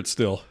secret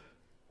still?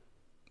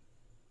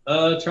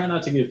 Try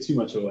not to give too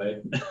much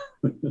away.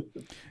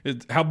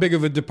 How big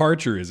of a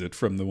departure is it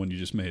from the one you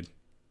just made?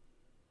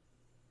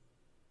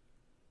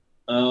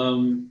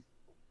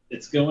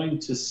 It's going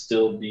to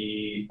still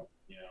be,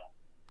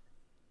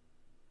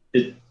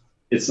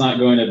 it's not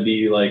going to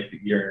be like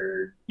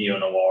your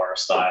neo-noir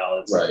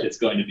style. It's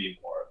going to be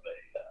more of a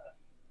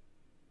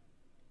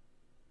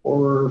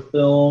horror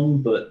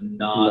film, but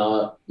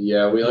not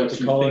yeah, we like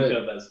to call it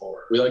as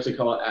horror. We like to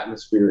call it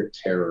atmospheric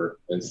terror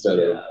instead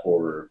of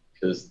horror,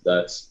 because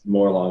that's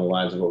more along the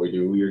lines of what we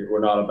do. We're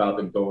not about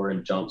the gore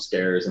and jump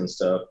scares and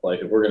stuff.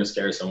 Like, if we're going to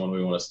scare someone,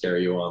 we want to scare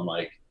you on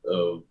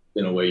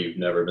in a way you've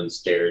never been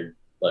scared.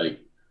 Like,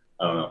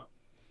 I don't know.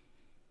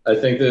 I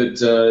think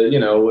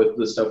that, with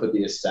the stuff with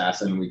the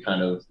assassin, we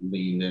kind of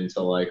leaned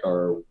into like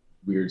our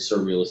weird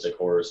surrealistic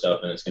horror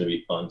stuff, and it's going to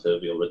be fun to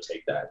be able to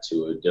take that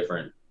to a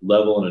different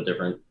level and a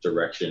different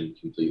direction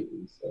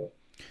completely. So.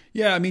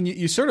 Yeah, I mean,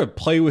 you sort of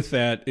play with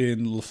that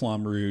in La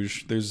Flamme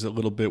Rouge. There's a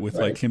little bit with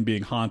like him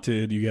being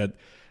haunted. You got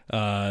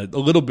a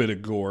little bit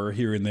of gore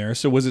here and there.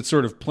 So was it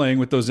sort of playing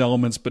with those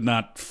elements, but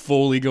not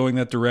fully going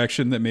that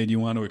direction, that made you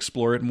want to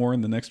explore it more in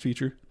the next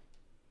feature?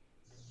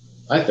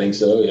 I think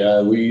so.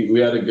 Yeah, we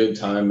had a good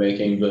time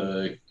making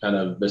the kind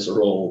of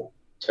visceral,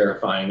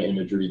 terrifying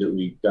imagery that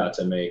we got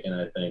to make, and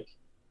I think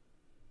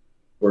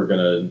we're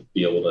gonna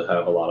be able to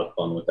have a lot of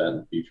fun with that in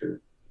the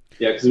future.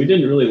 Yeah, because we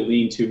didn't really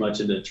lean too much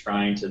into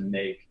trying to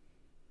make,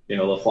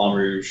 La Flamme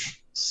Rouge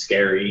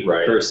scary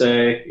per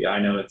se. Yeah, I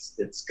know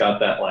it's got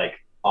that like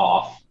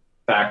off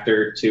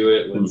factor to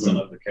it with some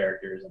of the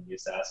characters and the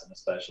assassin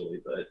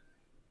especially, but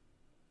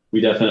we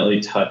definitely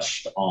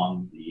touched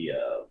on the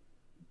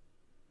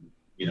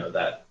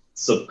that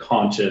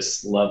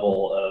subconscious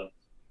level of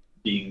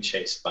being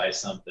chased by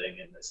something,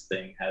 and this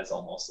thing has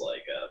almost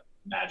like a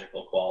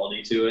magical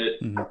quality to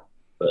it. Mm-hmm.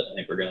 But I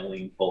think we're going to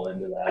lean full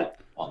into that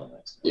on the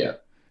next one.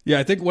 Yeah,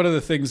 I think one of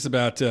the things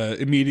about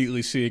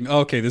immediately seeing,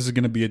 okay, this is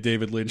going to be a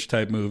David Lynch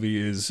type movie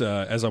is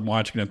as I'm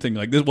watching it, I'm thinking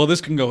like,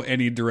 this can go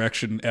any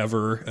direction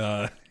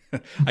ever.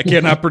 I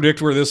cannot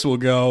predict where this will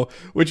go,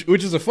 which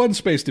is a fun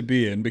space to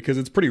be in, because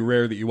it's pretty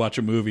rare that you watch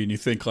a movie and you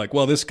think like,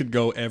 well, this could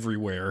go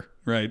everywhere,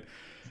 right?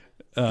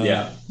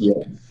 Yeah.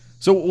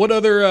 So what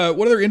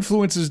other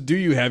influences do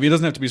you have? It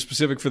doesn't have to be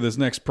specific for this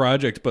next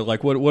project, but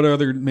like what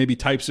other maybe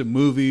types of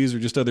movies or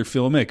just other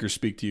filmmakers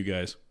speak to you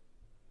guys?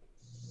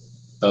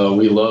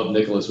 We love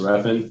Nicholas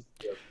Refn.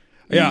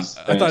 Yeah,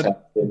 I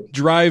thought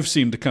Drive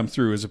seemed to come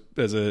through as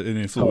an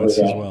influence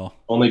as well.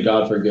 Only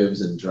God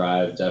Forgives and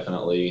Drive,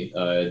 definitely.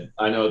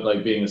 I know,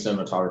 like, being a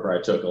cinematographer,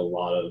 I took a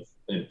lot of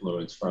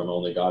influence from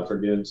Only God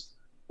Forgives,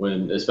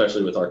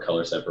 especially with our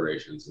color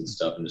separations and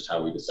stuff, and just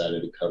how we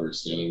decided to cover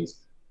scenes.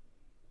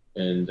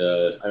 And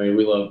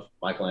we love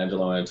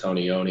Michelangelo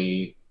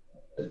Antonioni.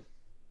 I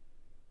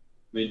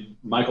mean,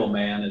 Michael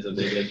Mann is a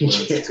big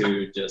influence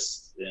too,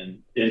 just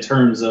in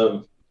terms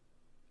of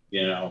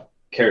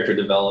character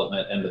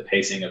development and the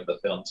pacing of the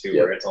film too,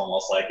 where it's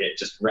almost like it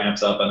just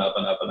ramps up and up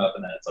and up and up,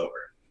 and then it's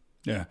over.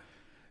 Yeah.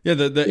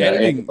 The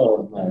editing.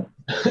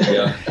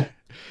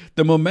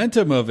 The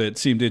momentum of it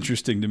seemed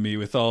interesting to me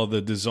with all the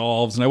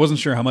dissolves, and I wasn't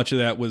sure how much of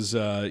that was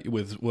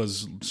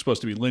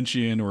supposed to be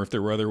Lynchian or if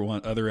there were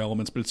other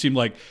elements. But it seemed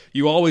like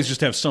you always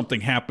just have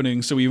something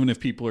happening. So even if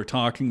people are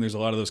talking, there's a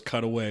lot of those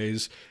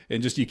cutaways,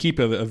 and just you keep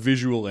a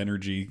visual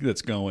energy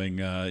that's going,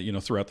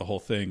 throughout the whole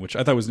thing, which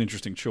I thought was an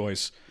interesting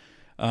choice.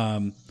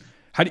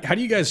 How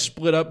do you guys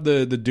split up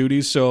the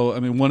duties? So I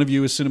mean, one of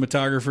you is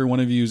cinematographer, one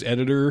of you is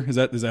editor. Is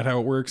that how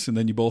it works? And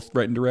then you both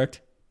write and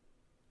direct?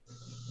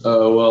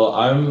 Well,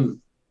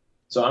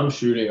 I'm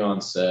shooting on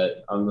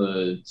set. I'm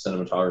the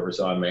cinematographer,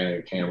 so I'm manning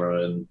a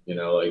camera and,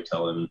 like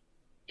telling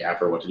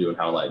Gaffer what to do and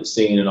how to light the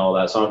scene and all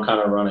that. So I'm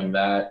kind of running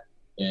that,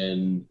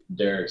 and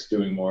Derek's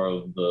doing more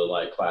of the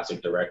like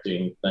classic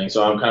directing thing.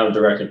 So I'm kind of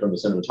directing from the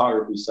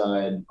cinematography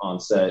side on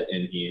set,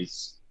 and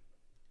he's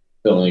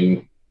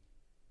filling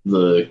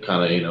the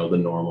kind of, the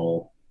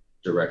normal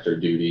director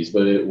duties.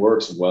 But it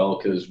works well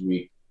because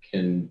we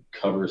can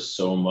cover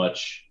so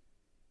much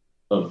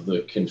of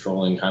the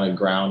controlling kind of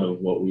ground of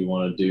what we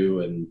want to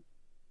do, and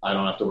I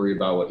don't have to worry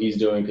about what he's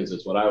doing because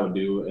it's what I would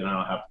do,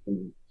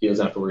 and he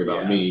doesn't have to worry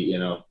about me,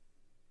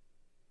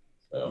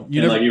 So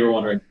like you were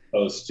wondering,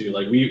 post too,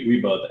 like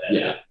we both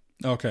edit.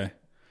 Yeah. Okay.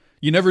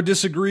 You never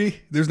disagree?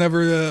 There's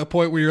never a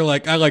point where you're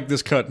like, I like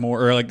this cut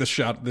more, or I like this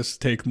shot, this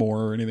take more,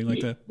 or anything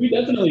like that? We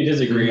definitely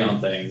disagree on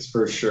things,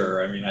 for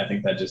sure. I mean, I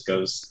think that just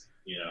goes,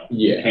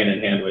 hand in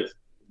hand with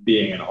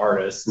being an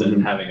artist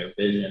and having a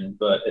vision.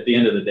 But at the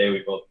end of the day,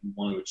 we both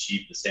want to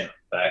achieve the same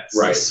effects.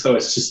 Right. So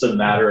it's just a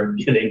matter of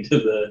getting to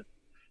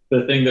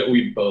the thing that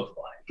we both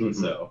like.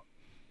 So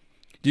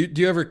do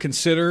you ever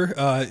consider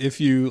if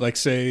you, like,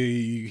 say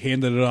you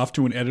handed it off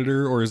to an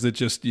editor, or is it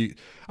just you?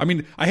 I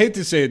mean, I hate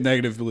to say it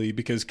negatively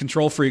because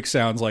control freak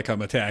sounds like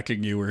I'm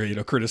attacking you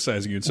or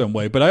criticizing you in some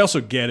way, but I also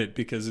get it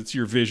because it's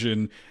your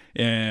vision,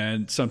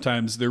 and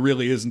sometimes there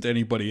really isn't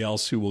anybody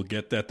else who will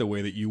get that the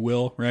way that you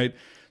will, right?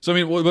 So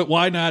I mean, but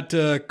why not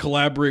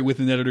collaborate with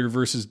an editor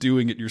versus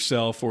doing it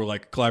yourself, or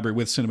like collaborate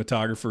with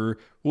cinematographer?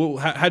 Well,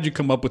 how'd you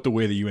come up with the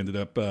way that you ended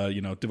up,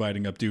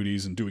 dividing up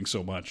duties and doing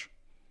so much?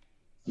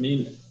 I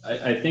mean,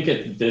 I think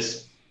at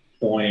this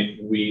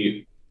point,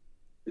 we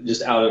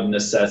just out of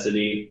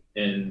necessity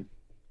in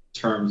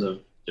terms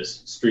of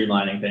just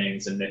streamlining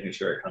things and making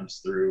sure it comes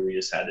through, we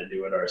just had to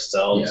do it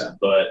ourselves. Yeah.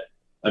 But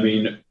I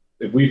mean,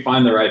 if we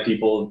find the right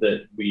people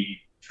that we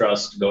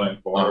trust going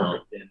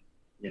forward,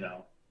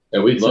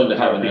 and we'd love to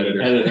have an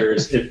editor.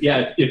 Editors, if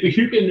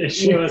you can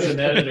show us an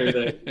editor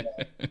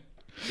that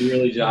we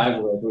really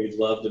jive with, we'd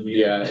love to meet.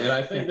 Yeah, and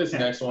I think this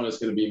next one is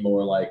going to be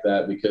more like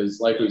that because,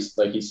 like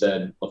he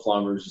said, La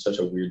Flamme Rouge is such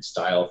a weird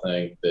style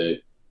thing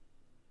that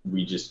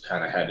we just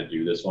kind of had to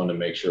do this one to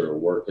make sure it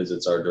worked because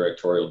it's our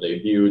directorial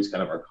debut. It's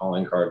kind of our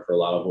calling card for a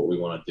lot of what we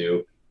want to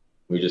do.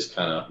 We just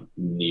kind of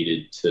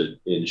needed to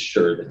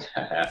ensure that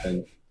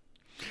happened.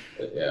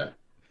 But, yeah.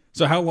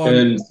 So how long?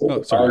 And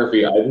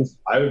photography,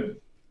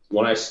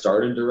 when I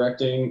started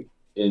directing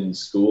in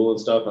school and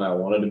stuff, and I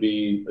wanted to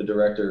be a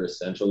director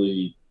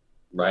essentially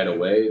right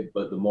away,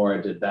 but the more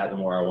I did that, the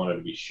more I wanted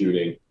to be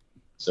shooting.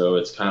 So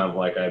it's kind of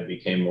like I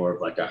became more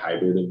of like a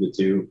hybrid of the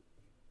two.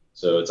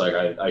 So it's like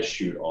I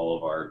shoot all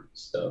of our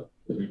stuff.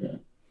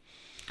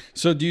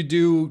 So do you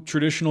do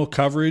traditional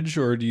coverage,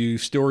 or do you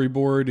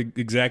storyboard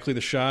exactly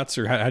the shots,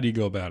 or how do you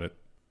go about it?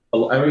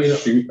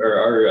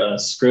 Our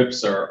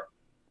scripts are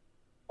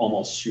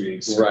almost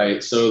shooting scripts.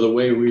 Right. So the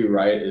way we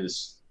write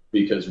is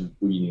because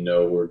we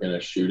know we're going to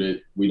shoot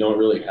it. We don't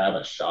really have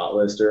a shot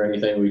list or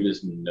anything. We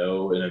just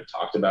know and have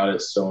talked about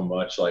it so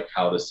much, like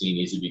how the scene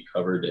needs to be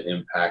covered to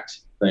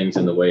impact things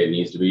in the way it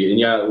needs to be. And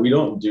yeah, we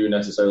don't do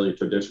necessarily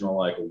traditional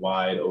like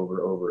wide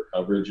over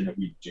coverage. And if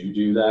we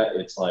do that,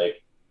 it's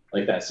like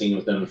that scene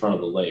with them in front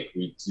of the lake.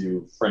 We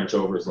do French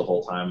overs the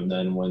whole time. And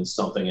then when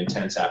something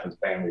intense happens,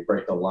 bam, we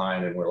break the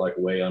line and we're like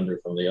way under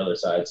from the other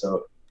side.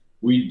 So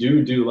we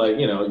do like,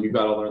 you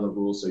got to learn the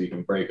rules so you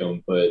can break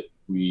them, but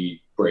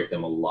we break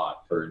them a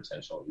lot for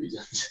intentional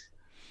reasons.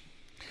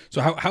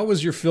 So how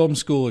was your film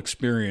school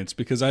experience?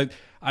 Because I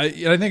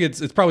think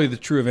it's probably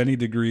true of any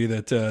degree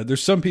that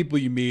there's some people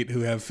you meet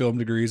who have film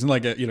degrees, and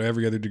like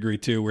every other degree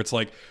too, where it's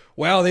like,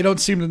 wow, they don't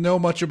seem to know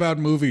much about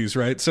movies,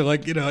 right? So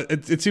like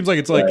it seems like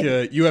it's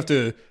like you have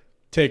to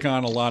take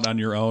on a lot on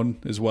your own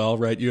as well,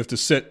 right? You have to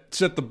set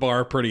the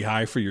bar pretty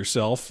high for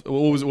yourself.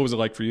 What was it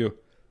like for you?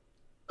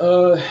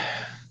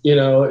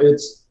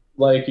 It's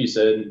like you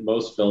said,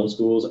 most film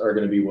schools are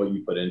going to be what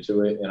you put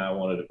into it. And I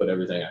wanted to put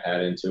everything I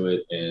had into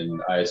it.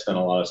 And I spent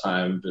a lot of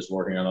time just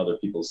working on other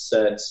people's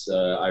sets.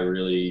 I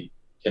really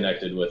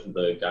connected with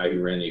the guy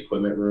who ran the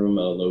equipment room,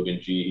 Logan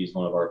G. He's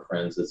one of our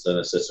friends. He's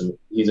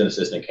an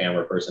assistant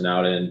camera person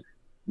out in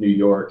New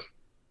York.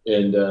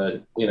 And,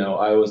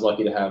 I was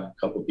lucky to have a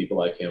couple of people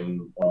like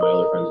him. One of my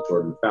other friends,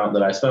 Jordan, found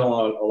that I spent a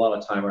lot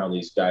of time around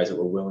these guys that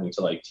were willing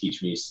to like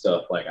teach me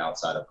stuff like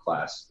outside of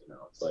class.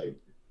 It's like,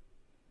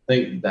 I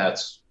think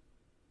that's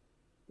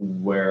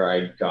where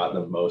I got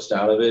the most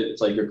out of it.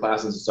 It's like your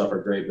classes and stuff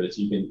are great, but if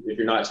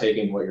you're not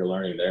taking what you're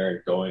learning there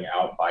and going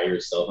out by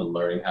yourself and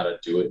learning how to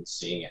do it and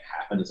seeing it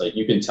happen, it's like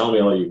you can tell me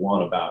all you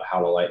want about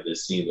how to light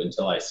this scene, but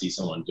until I see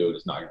someone do it,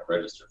 it's not going to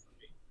register for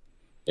me.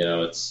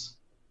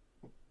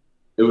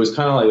 It was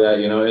kind of like that,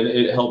 and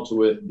it helped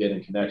with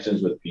getting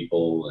connections with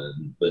people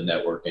and the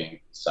networking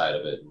side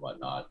of it and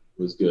whatnot.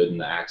 It was good,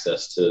 and the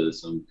access to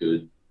some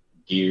good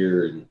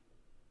gear. And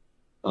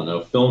I don't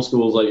know, film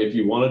schools, like if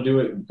you want to do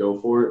it, go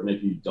for it. And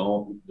if you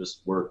don't,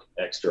 just work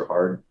extra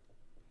hard.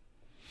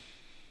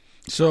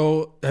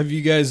 So have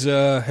you guys,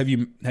 have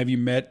you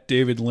met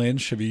David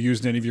Lynch? Have you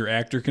used any of your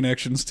actor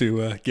connections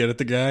to get at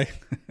the guy?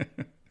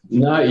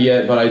 Not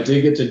yet, but I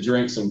did get to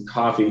drink some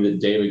coffee that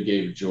David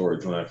gave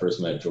George when I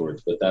first met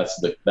George, but that's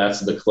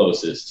the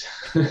closest.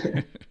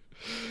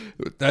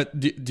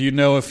 Do you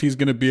know if he's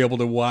going to be able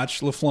to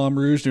watch La Flamme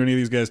Rouge? Do any of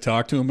these guys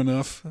talk to him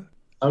enough?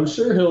 I'm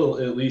sure he'll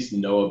at least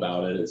know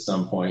about it at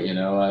some point. I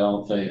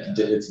don't think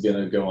it's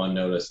going to go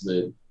unnoticed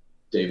that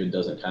David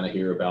doesn't kind of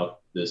hear about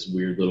this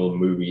weird little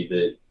movie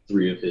that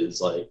 3 of his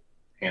like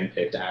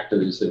handpicked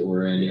actors that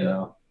were in,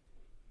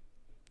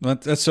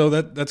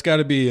 That's got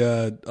to be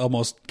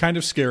almost kind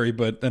of scary,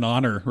 but an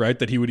honor, right?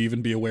 That he would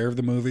even be aware of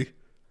the movie.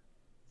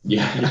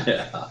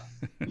 Yeah.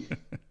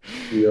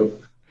 Yep.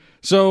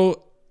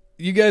 So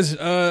you guys,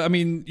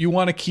 you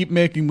want to keep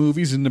making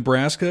movies in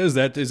Nebraska? Is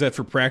that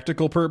for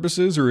practical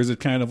purposes, or is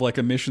it kind of like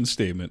a mission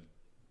statement?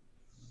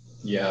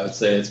 Yeah, I would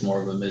say it's more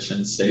of a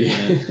mission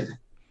statement.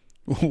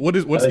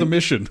 What's the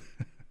mission?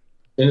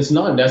 And it's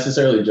not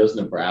necessarily just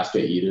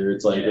Nebraska either.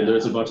 It's like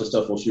there's a bunch of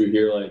stuff we'll shoot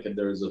here. Like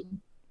there's a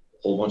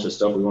whole bunch of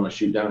stuff we want to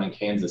shoot down in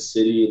Kansas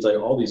City. It's like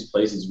all these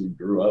places we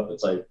grew up.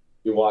 It's like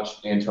you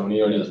watch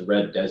Antonio and his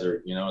red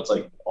desert, it's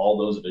like all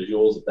those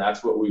visuals.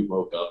 That's what we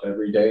woke up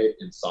every day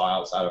and saw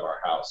outside of our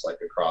house, like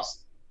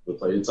across the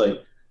place. It's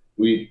like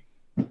we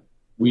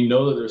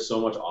know that there's so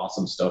much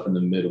awesome stuff in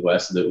the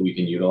Midwest that we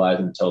can utilize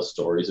and tell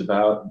stories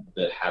about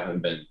that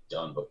haven't been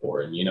done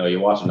before. And, you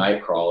watch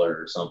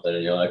Nightcrawler or something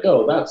and you're like,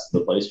 oh, that's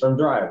the place from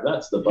Drive.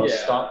 That's the bus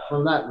stop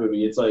from that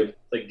movie. It's like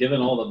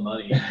given all the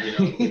money,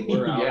 we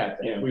were out,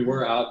 if we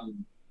were out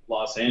in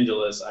Los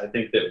Angeles, I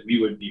think that we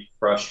would be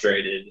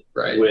frustrated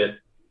with,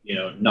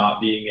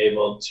 not being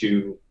able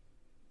to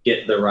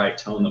get the right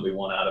tone that we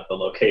want out of the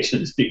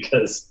locations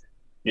because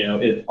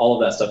all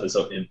of that stuff is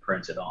so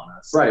imprinted on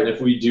us. Right. And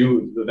if we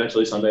do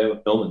eventually someday have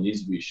a film that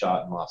needs to be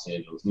shot in Los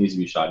Angeles, needs to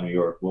be shot in New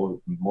York,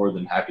 we'll be more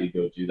than happy to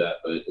go do that.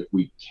 But if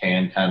we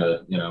can kind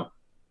of,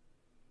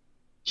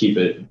 keep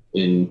it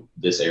in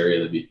this area,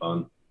 that'd be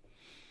fun.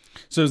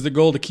 So is the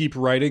goal to keep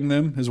writing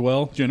them as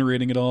well,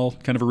 generating it all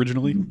kind of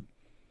originally?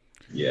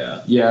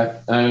 Yeah.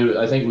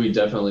 I think we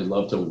definitely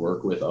love to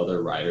work with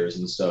other writers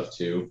and stuff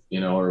too,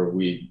 or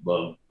we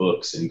love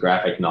books and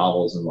graphic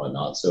novels and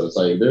whatnot. So it's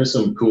like there's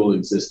some cool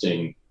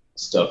existing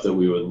stuff that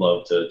we would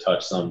love to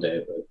touch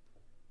someday. But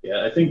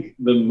yeah, I think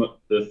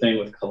the thing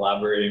with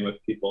collaborating with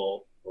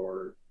people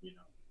or,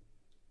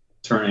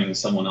 turning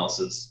someone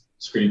else's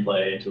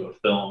screenplay into a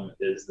film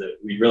is that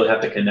we really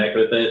have to connect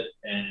with it,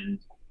 and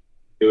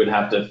it would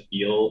have to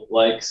feel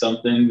like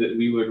something that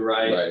we would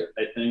write,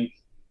 I think.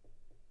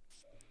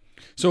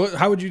 So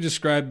how would you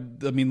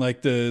describe,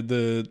 like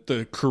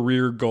the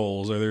career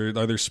goals? Are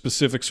there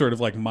specific sort of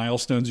like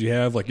milestones you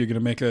have? Like you're going to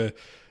make a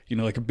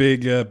like a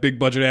big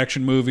budget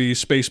action movie,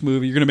 space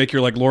movie? You're going to make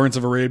your like Lawrence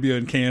of Arabia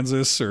in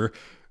Kansas, or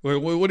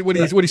what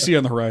do you see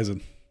on the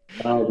horizon?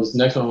 This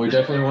next one, we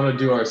definitely want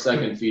to do our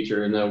second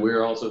feature, and then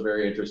we're also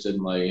very interested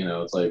in like,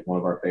 it's like one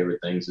of our favorite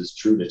things is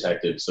True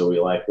Detective. So we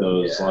like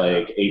those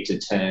like 8 to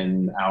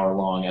 10 hour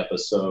long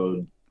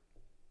episode,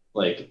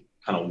 like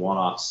kind of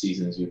one-off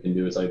seasons you can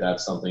do. It's like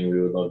that's something we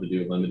would love to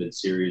do. Limited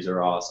series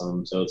are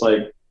awesome. So it's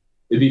like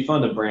it'd be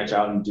fun to branch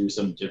out and do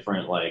some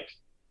different, like,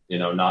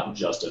 not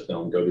just a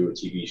film, go do a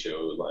TV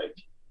show, like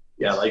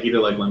either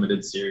like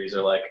limited series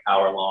or like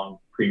hour-long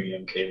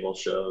premium cable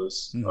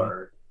shows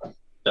are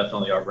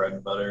definitely our bread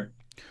and butter.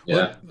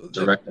 Yeah,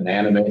 direct an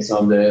anime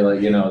someday, like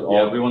we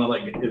want to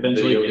like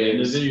eventually get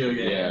into video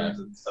games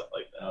and stuff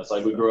like that. It's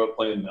like we grew up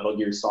playing Metal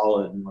Gear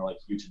Solid, and we're like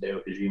huge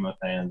Hideo Kojima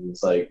fans.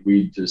 It's like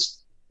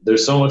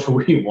there's so much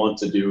we want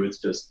to do. It's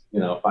just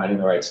finding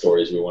the right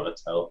stories we want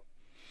to tell.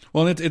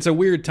 Well, it's a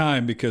weird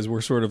time because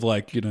we're sort of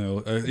like,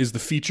 is the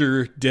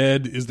feature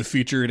dead? Is the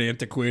feature in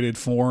antiquated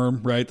form,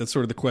 right? That's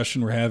sort of the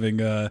question we're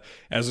having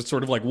as it's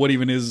sort of like, what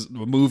even is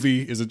a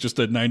movie? Is it just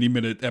a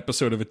 90-minute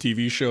episode of a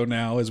TV show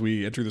now as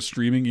we enter the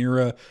streaming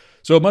era?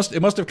 So it must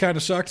have kind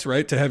of sucked,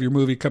 right, to have your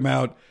movie come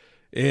out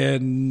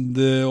and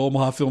the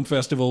Omaha Film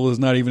Festival is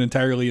not even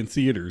entirely in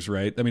theaters,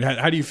 right? I mean,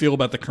 how do you feel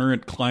about the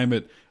current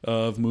climate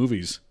of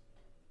movies?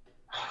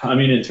 I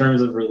mean, in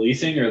terms of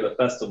releasing or the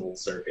festival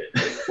circuit?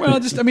 Well,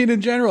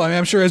 in general.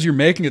 I'm sure as you're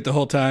making it the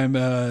whole time,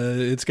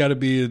 it's got to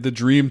be the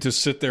dream to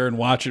sit there and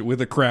watch it with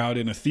a crowd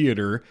in a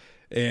theater.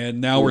 And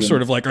now we're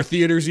sort of like, are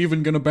theaters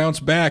even going to bounce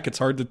back? It's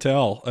hard to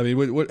tell. I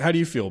mean, how do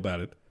you feel about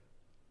it?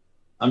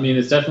 I mean,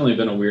 it's definitely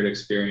been a weird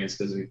experience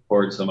because we've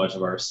poured so much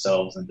of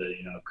ourselves into,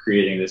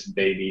 creating this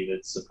baby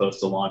that's supposed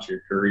to launch your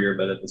career.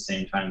 But at the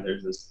same time,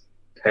 there's this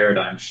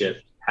paradigm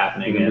shift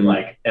happening in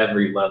like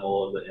every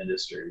level of the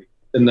industry.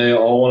 And they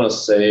all want to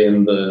say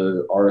in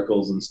the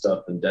articles and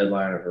stuff and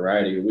Deadline or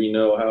Variety, we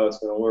know how it's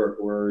going to work.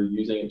 We're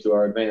using it to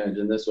our advantage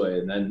in this way.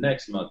 And then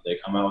next month they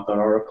come out with an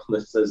article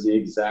that says the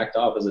exact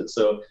opposite.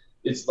 So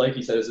it's like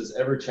you said, it's this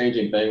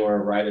ever-changing thing where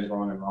right is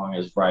wrong and wrong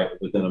is right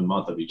within a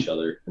month of each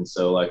other. And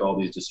so like all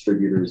these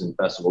distributors and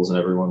festivals and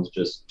everyone's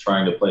just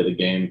trying to play the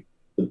game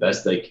the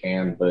best they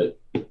can. But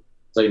it's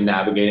like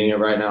navigating it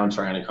right now and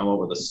trying to come up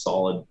with a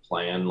solid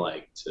plan,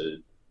 like to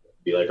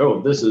be like,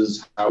 oh, this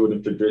is how I would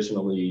have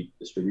traditionally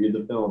distributed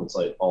the film. It's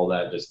like all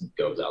that just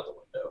goes out the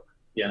window.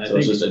 Yeah, and so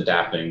it's just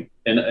adapting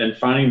and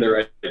finding the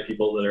right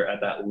people that are at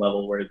that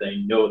level where they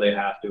know they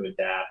have to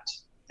adapt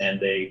and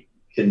they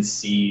can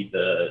see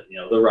the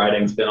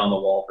writing's been on the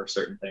wall for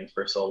certain things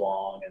for so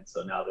long, and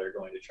so now they're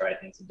going to try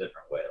things a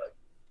different way. Like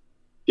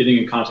getting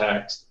in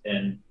contact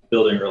and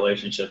building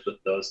relationships with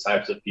those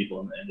types of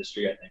people in the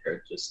industry, I think,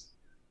 are just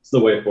it's the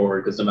way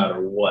forward because no matter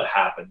what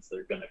happens,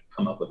 they're going to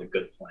come up with a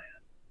good plan.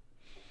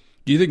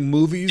 Do you think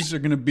movies are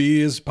going to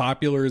be as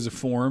popular as a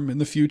form in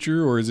the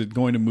future, or is it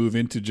going to move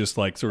into just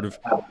like sort of,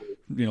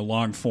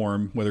 long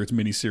form, whether it's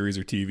miniseries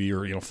or TV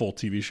or, full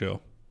TV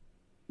show?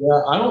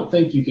 Yeah, I don't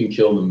think you can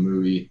kill the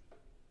movie.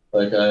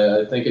 Like,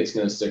 I think it's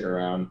going to stick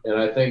around. And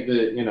I think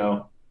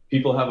that,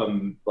 people have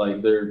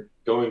they're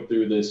going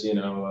through this,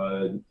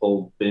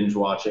 whole binge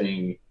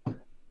watching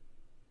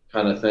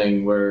kind of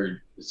thing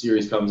where the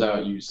series comes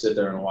out, you sit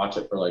there and watch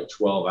it for like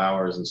 12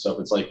 hours and stuff.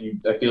 It's like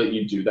I feel like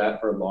you do that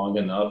for long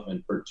enough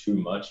and for too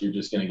much, you're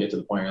just going to get to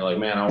the point where you're like,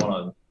 man, I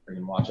want to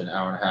freaking watch an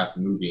hour and a half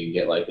movie and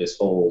get like this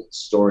whole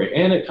story.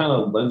 And it kind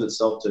of lends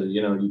itself to,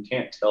 you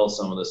can't tell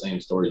some of the same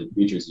stories and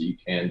features that you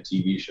can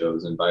TV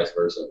shows and vice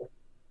versa.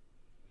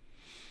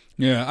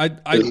 Yeah,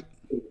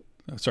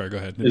 sorry, go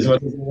ahead. As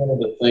much as I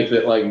wanted to think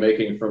that like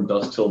making From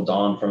Dusk Till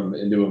Dawn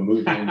into a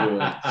movie into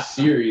a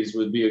series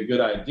would be a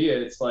good idea,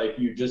 it's like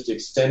you just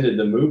extended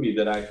the movie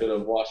that I could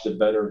have watched a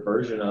better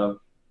version of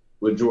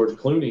with George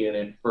Clooney in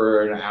it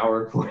for an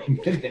hour and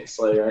 40 minutes.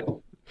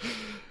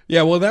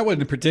 Yeah, well, that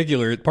one in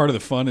particular, part of the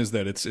fun is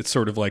that it's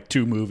sort of like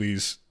two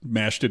movies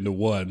mashed into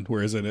one,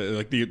 whereas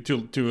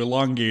to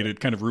elongate it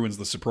kind of ruins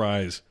the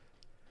surprise.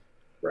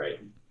 Right.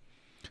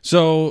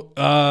 So,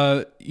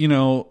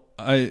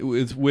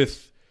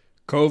 with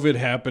COVID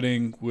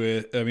happening,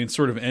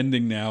 sort of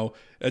ending now.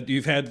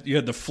 You had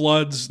the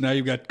floods. Now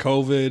you've got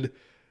COVID.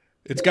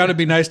 It's got to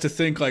be nice to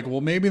think like,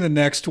 well, maybe the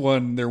next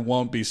one there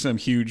won't be some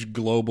huge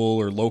global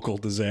or local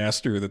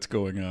disaster that's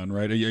going on,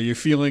 right? Are you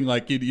feeling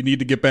like you need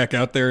to get back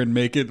out there and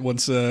make it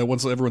once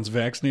everyone's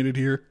vaccinated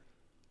here?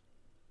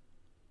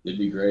 It'd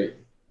be great.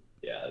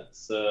 Yeah,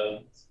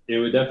 it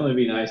would definitely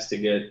be nice to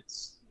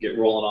get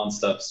rolling on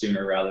stuff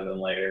sooner rather than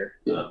later.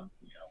 Yeah.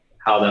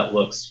 How that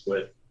looks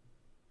with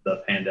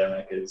the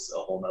pandemic is a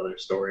whole nother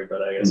story,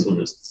 but I guess we'll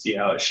just see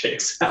how it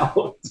shakes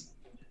out.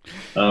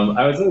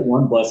 I would say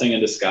one blessing in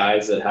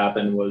disguise that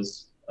happened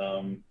was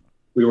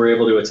we were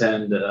able to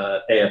attend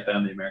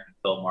AFM, the American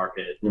Film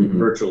Market,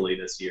 virtually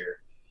this year.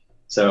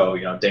 So,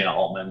 Dana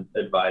Altman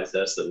advised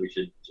us that we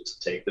should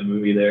just take the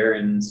movie there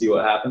and see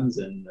what happens.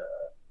 And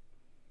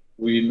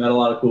we met a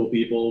lot of cool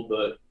people,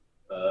 but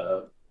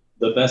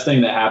the best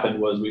thing that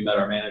happened was we met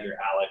our manager,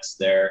 Alex,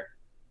 there.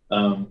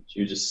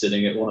 She was just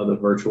sitting at one of the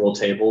virtual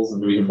tables,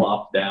 and we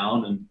plopped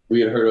down, and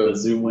we had heard of the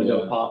Zoom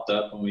window popped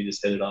up, and we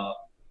just hit it off.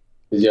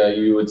 Yeah,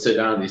 you would sit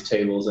down at these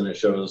tables, and it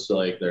shows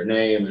like their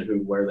name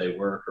and where they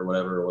work or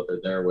whatever, what they're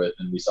there with.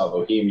 And we saw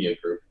Bohemia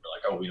Group. We're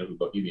like, oh, we know who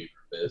Bohemia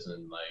Group is,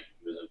 and like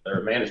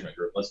they're a management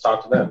group. Let's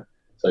talk to them.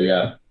 So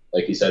yeah,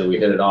 like you said, we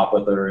hit it off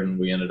with her, and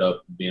we ended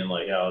up being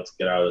like, yeah, let's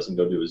get out of this and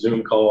go do a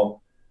Zoom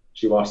call.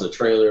 She watched the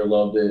trailer,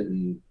 loved it,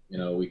 and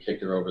we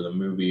kicked her over the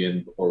movie.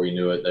 And before we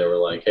knew it, they were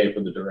like, hey,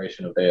 for the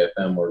duration of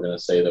AFM, we're going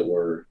to say that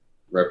we're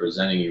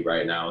representing you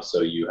right now,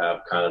 so you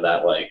have kind of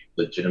that like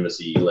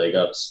legitimacy leg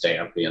up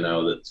stamp,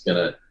 that's going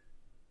to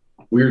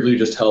weirdly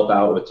just help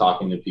out with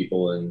talking to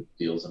people and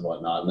deals and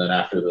whatnot. And then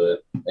after the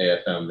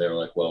AFM, they were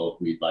like, well,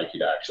 we'd like you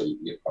to actually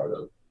be a part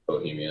of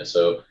Bohemia.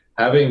 So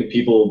having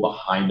people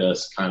behind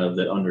us kind of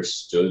that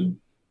understood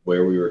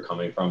where we were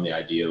coming from, the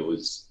idea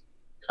was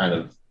kind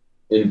of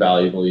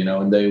invaluable,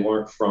 and they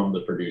weren't from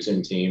the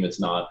producing team. It's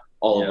not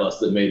all of us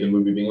that made the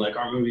movie being like,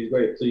 our movie's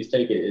great, please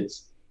take it.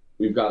 It's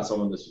we've got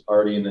someone that's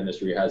already in the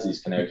industry, has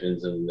these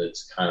connections, and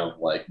it's kind of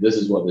like, this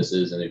is what this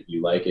is, and if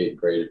you like it,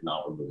 great. If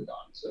not, we're moving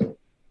on. So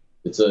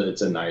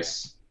it's a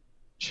nice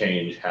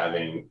change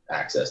having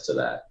access to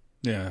that.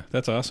 Yeah,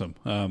 that's awesome.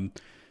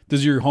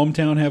 Does your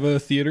hometown have a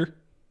theater?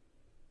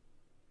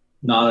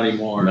 Not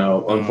anymore.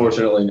 No,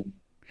 unfortunately.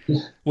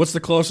 What's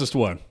the closest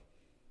one?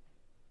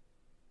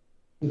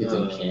 It's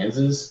in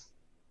Kansas.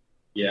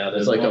 Yeah,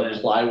 there's like a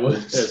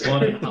plywood. There's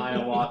one in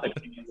Hiawatha,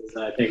 Kansas,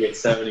 and I think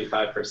it's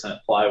 75%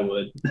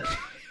 plywood.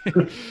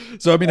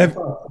 So I mean,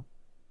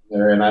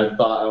 and I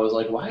was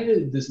like, why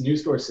did this new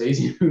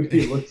Scorsese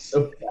movie look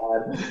so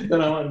bad?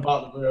 Then I went and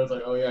bought the movie. I was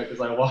like, oh yeah,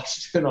 because I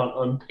watched it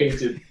on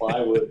unpainted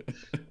plywood.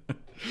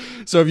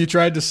 So have you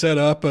tried to set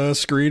up a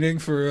screening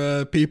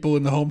for people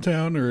in the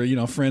hometown,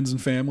 or friends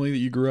and family that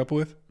you grew up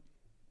with?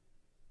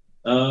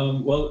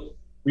 Well,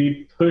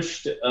 we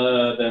pushed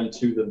them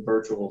to the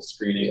virtual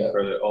screening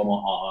for the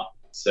Omaha,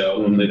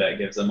 so hopefully that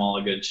gives them all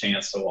a good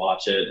chance to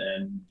watch it,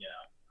 and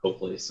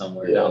hopefully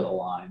somewhere down the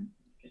line,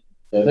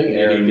 I think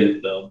Aaron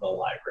get the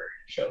library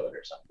to show it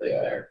or something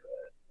there.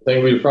 I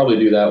think we'd probably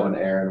do that when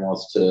Aaron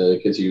wants to,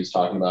 because he was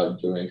talking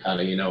about doing kind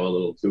of a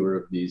little tour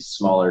of these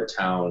smaller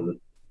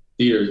town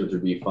theaters, which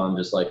would be fun,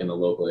 just like in the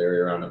local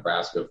area around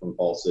Nebraska, from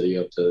Falls City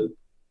up to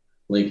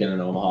Lincoln and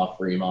Omaha,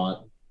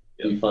 Fremont.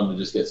 It'd be fun to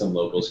just get some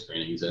local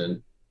screenings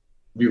in.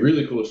 It'd be a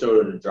really cool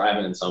show to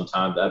drive in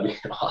sometime. That'd be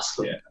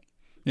awesome.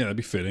 Yeah, that'd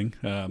be fitting.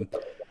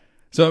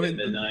 So I mean,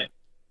 midnight.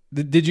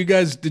 Did you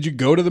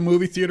go to the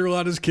movie theater a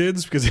lot as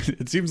kids? Because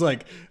it seems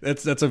like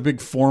that's a big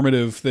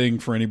formative thing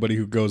for anybody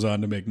who goes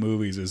on to make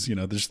movies. Is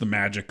just the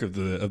magic of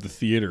the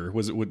theater.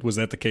 Was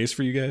that the case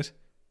for you guys?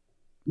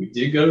 We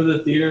did go to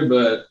the theater,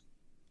 but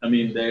I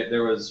mean,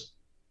 there was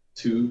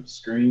 2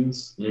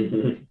 screens,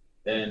 and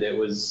it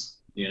was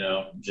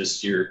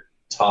just your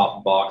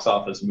top box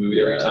office movie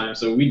every time.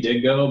 So we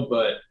did go,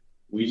 but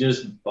we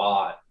just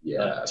bought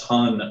a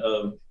ton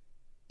of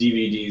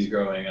DVDs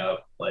growing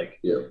up,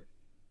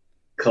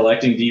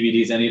 collecting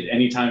DVDs.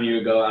 Anytime you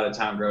would go out of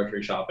town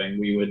grocery shopping,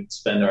 we would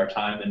spend our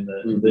time in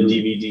the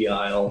DVD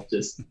aisle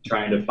just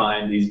trying to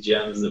find these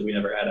gems that we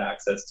never had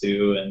access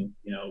to. And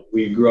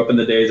we grew up in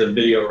the days of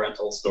video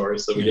rental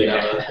stores, so we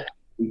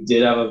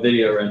did have a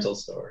video rental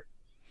store.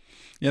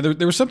 Yeah,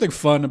 there was something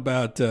fun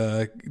about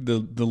the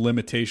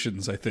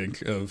limitations, I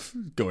think, of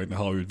going to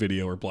Hollywood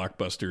Video or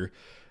Blockbuster.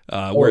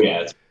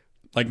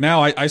 Like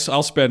now,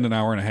 I'll spend an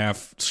hour and a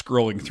half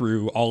scrolling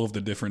through all of the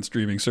different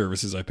streaming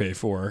services I pay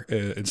for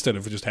instead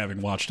of just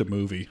having watched a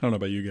movie. I don't know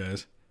about you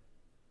guys.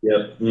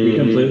 Yep, we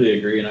completely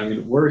agree. And I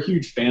mean, we're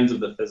huge fans of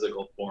the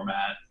physical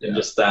format and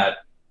just that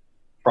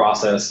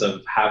process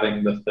of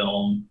having the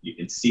film. You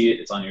can see it;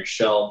 it's on your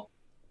shelf.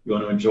 You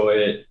want to enjoy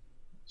it.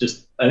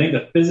 I think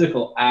the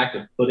physical act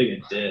of putting a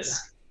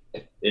disc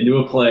into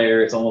a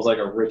player, it's almost like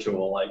a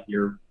ritual. Like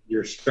you're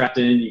strapped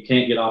in, you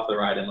can't get off the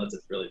ride unless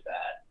it's really bad.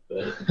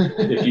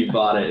 But if you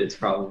bought it, it's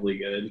probably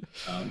good.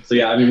 So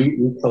yeah, I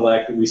mean,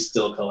 we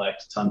still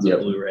collect tons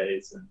of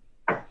Blu-rays.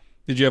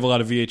 Did you have a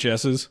lot of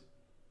VHSs?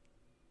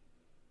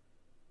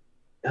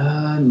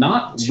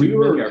 Not too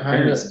many. Our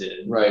parents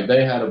did. Right,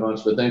 they had a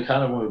bunch, but then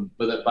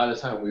by the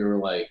time we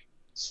were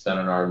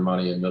spending our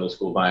money in middle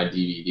school buying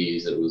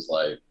DVDs, it was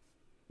like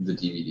the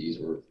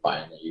DVDs were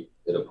finally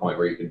at a point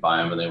where you could buy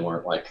them and they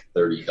weren't like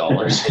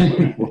 $30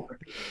 anymore.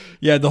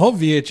 Yeah, the whole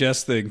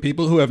VHS thing,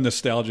 people who have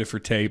nostalgia for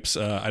tapes,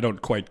 I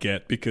don't quite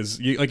get, because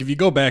if you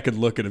go back and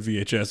look at a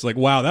VHS, like,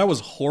 wow, that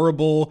was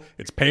horrible.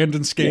 It's panned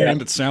and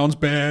scanned. It sounds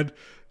bad.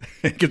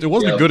 It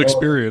wasn't a good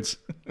experience.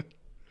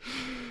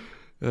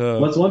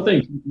 What's one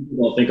thing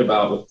people don't think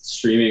about with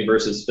streaming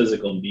versus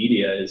physical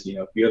media is,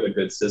 if you have a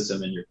good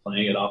system and you're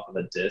playing it off of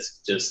a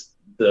disc, just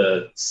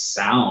the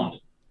sound.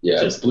 Yeah,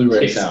 just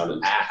Blu-ray sound is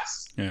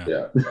ass.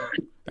 Yeah.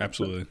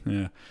 Absolutely.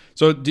 Yeah.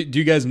 So do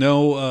you guys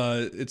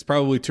know, it's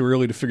probably too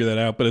early to figure that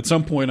out, but at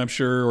some point I'm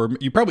sure, or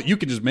you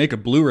could just make a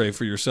Blu-ray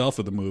for yourself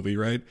of the movie,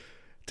 right?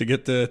 To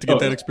get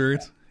that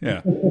experience. Yeah.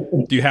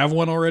 Do you have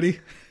one already?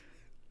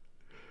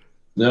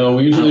 No,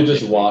 we usually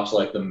just watch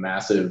the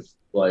massive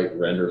like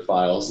render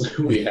files that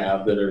we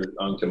have that are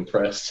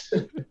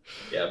uncompressed.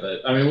 Yeah, but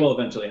I mean, we'll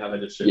eventually have a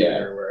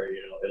distributor where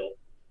it'll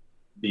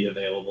be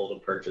available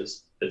to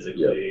purchase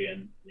physically,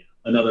 and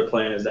another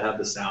plan is to have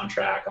the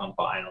soundtrack on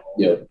vinyl.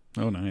 Yep.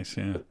 Oh, nice.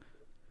 Yeah.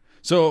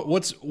 So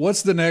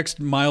what's the next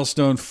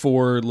milestone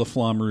for La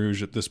Flamme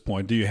Rouge at this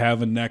point? Do you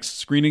have a next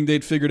screening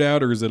date figured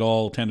out, or is it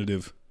all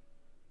tentative?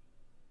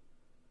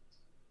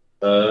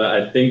 Uh,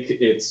 I think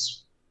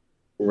it's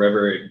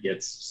wherever it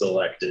gets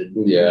selected.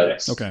 Yeah.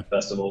 Next Okay.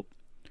 festival.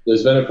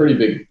 There's been a pretty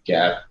big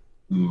gap.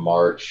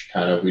 March,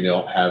 kind of, we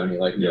don't have any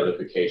like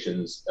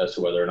notifications as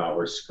to whether or not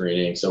we're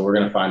screening. So we're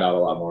going to find out a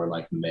lot more in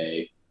like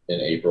May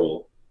and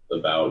April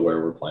about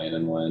where we're playing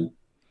and when.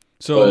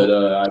 So,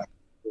 But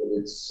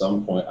at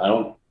some point, I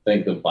don't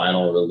think the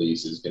vinyl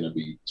release is going to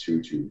be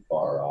too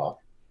far off.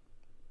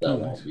 That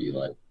won't be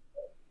like.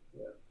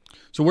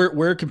 so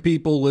where can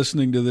people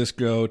listening to this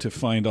go to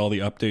find all the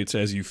updates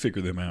as you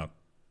figure them out?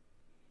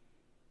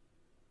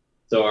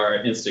 So our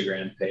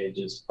Instagram page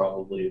is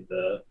probably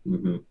the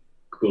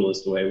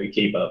coolest way. We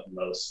keep up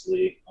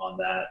mostly on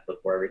that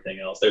before everything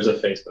else. There's a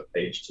Facebook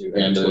page too,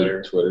 And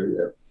Twitter.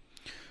 Twitter,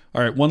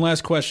 All right, one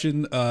last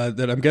question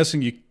that I'm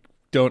guessing you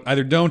don't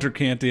or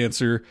can't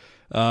answer.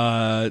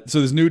 So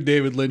this new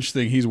David Lynch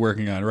thing he's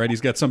working on, right?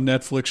 He's got some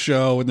Netflix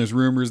show, and there's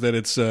rumors that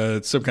it's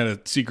some kind of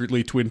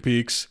secretly Twin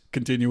Peaks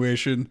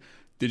continuation.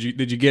 Did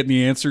you get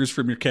any answers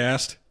from your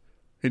cast?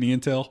 Any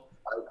intel?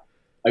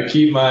 I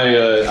keep my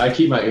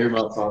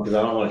earmuffs on because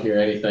I don't want to hear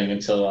anything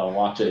until I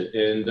watch it.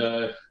 And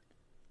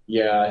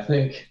I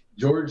think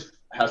George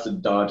has to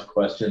dodge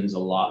questions a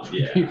lot from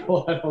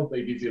people. I don't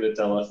think he's going to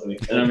tell us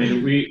anything. And I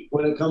mean,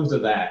 when it comes to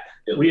that,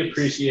 we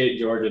appreciate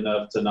George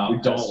enough to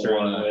not pester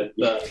him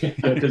with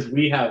because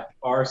we have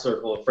our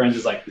circle of friends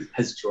is like,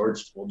 has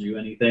George told you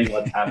anything?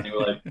 What's happening?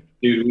 We're like,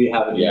 dude, we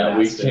haven't. Yeah,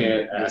 we asked him.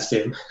 can't ask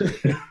him.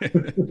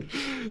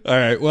 All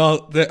right.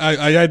 Well,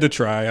 I had to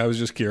try. I was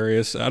just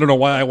curious. I don't know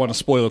why I want to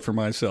spoil it for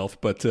myself,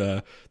 but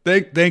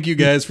thank you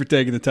guys for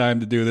taking the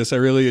time to do this. I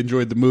really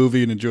enjoyed the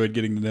movie and enjoyed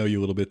getting to know you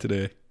a little bit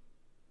today.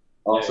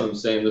 Awesome,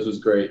 Sam. This was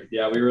great.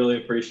 Yeah, we really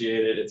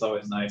appreciate it. It's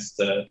always nice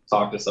to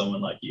talk to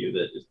someone like you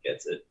that just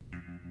gets it.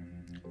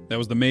 That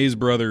was the Mays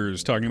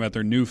Brothers talking about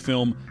their new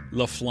film,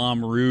 La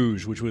Flamme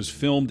Rouge, which was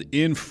filmed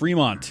in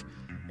Fremont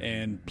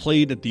and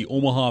played at the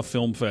Omaha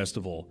Film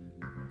Festival.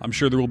 I'm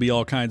sure there will be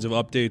all kinds of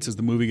updates as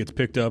the movie gets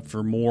picked up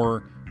for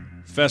more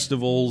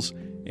festivals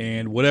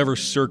and whatever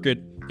circuit,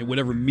 and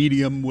whatever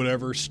medium,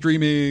 whatever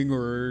streaming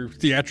or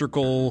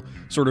theatrical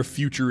sort of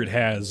future it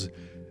has,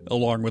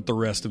 along with the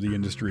rest of the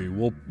industry.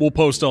 We'll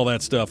post all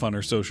that stuff on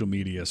our social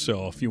media,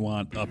 so if you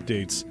want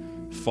updates,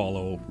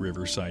 follow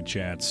Riverside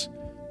Chats.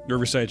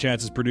 Riverside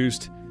Chats is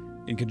produced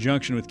in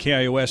conjunction with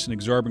KIOS and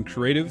Exarban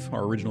Creative.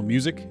 Our original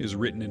music is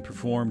written and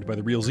performed by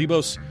the Real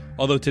Zebos,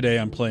 although today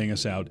I'm playing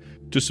us out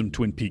to some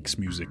Twin Peaks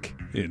music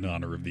in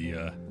honor of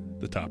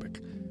the topic.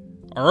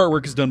 Our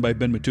artwork is done by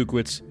Ben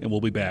Matukowicz, and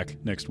we'll be back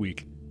next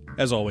week.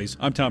 As always,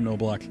 I'm Tom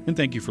Noblock, and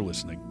thank you for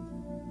listening.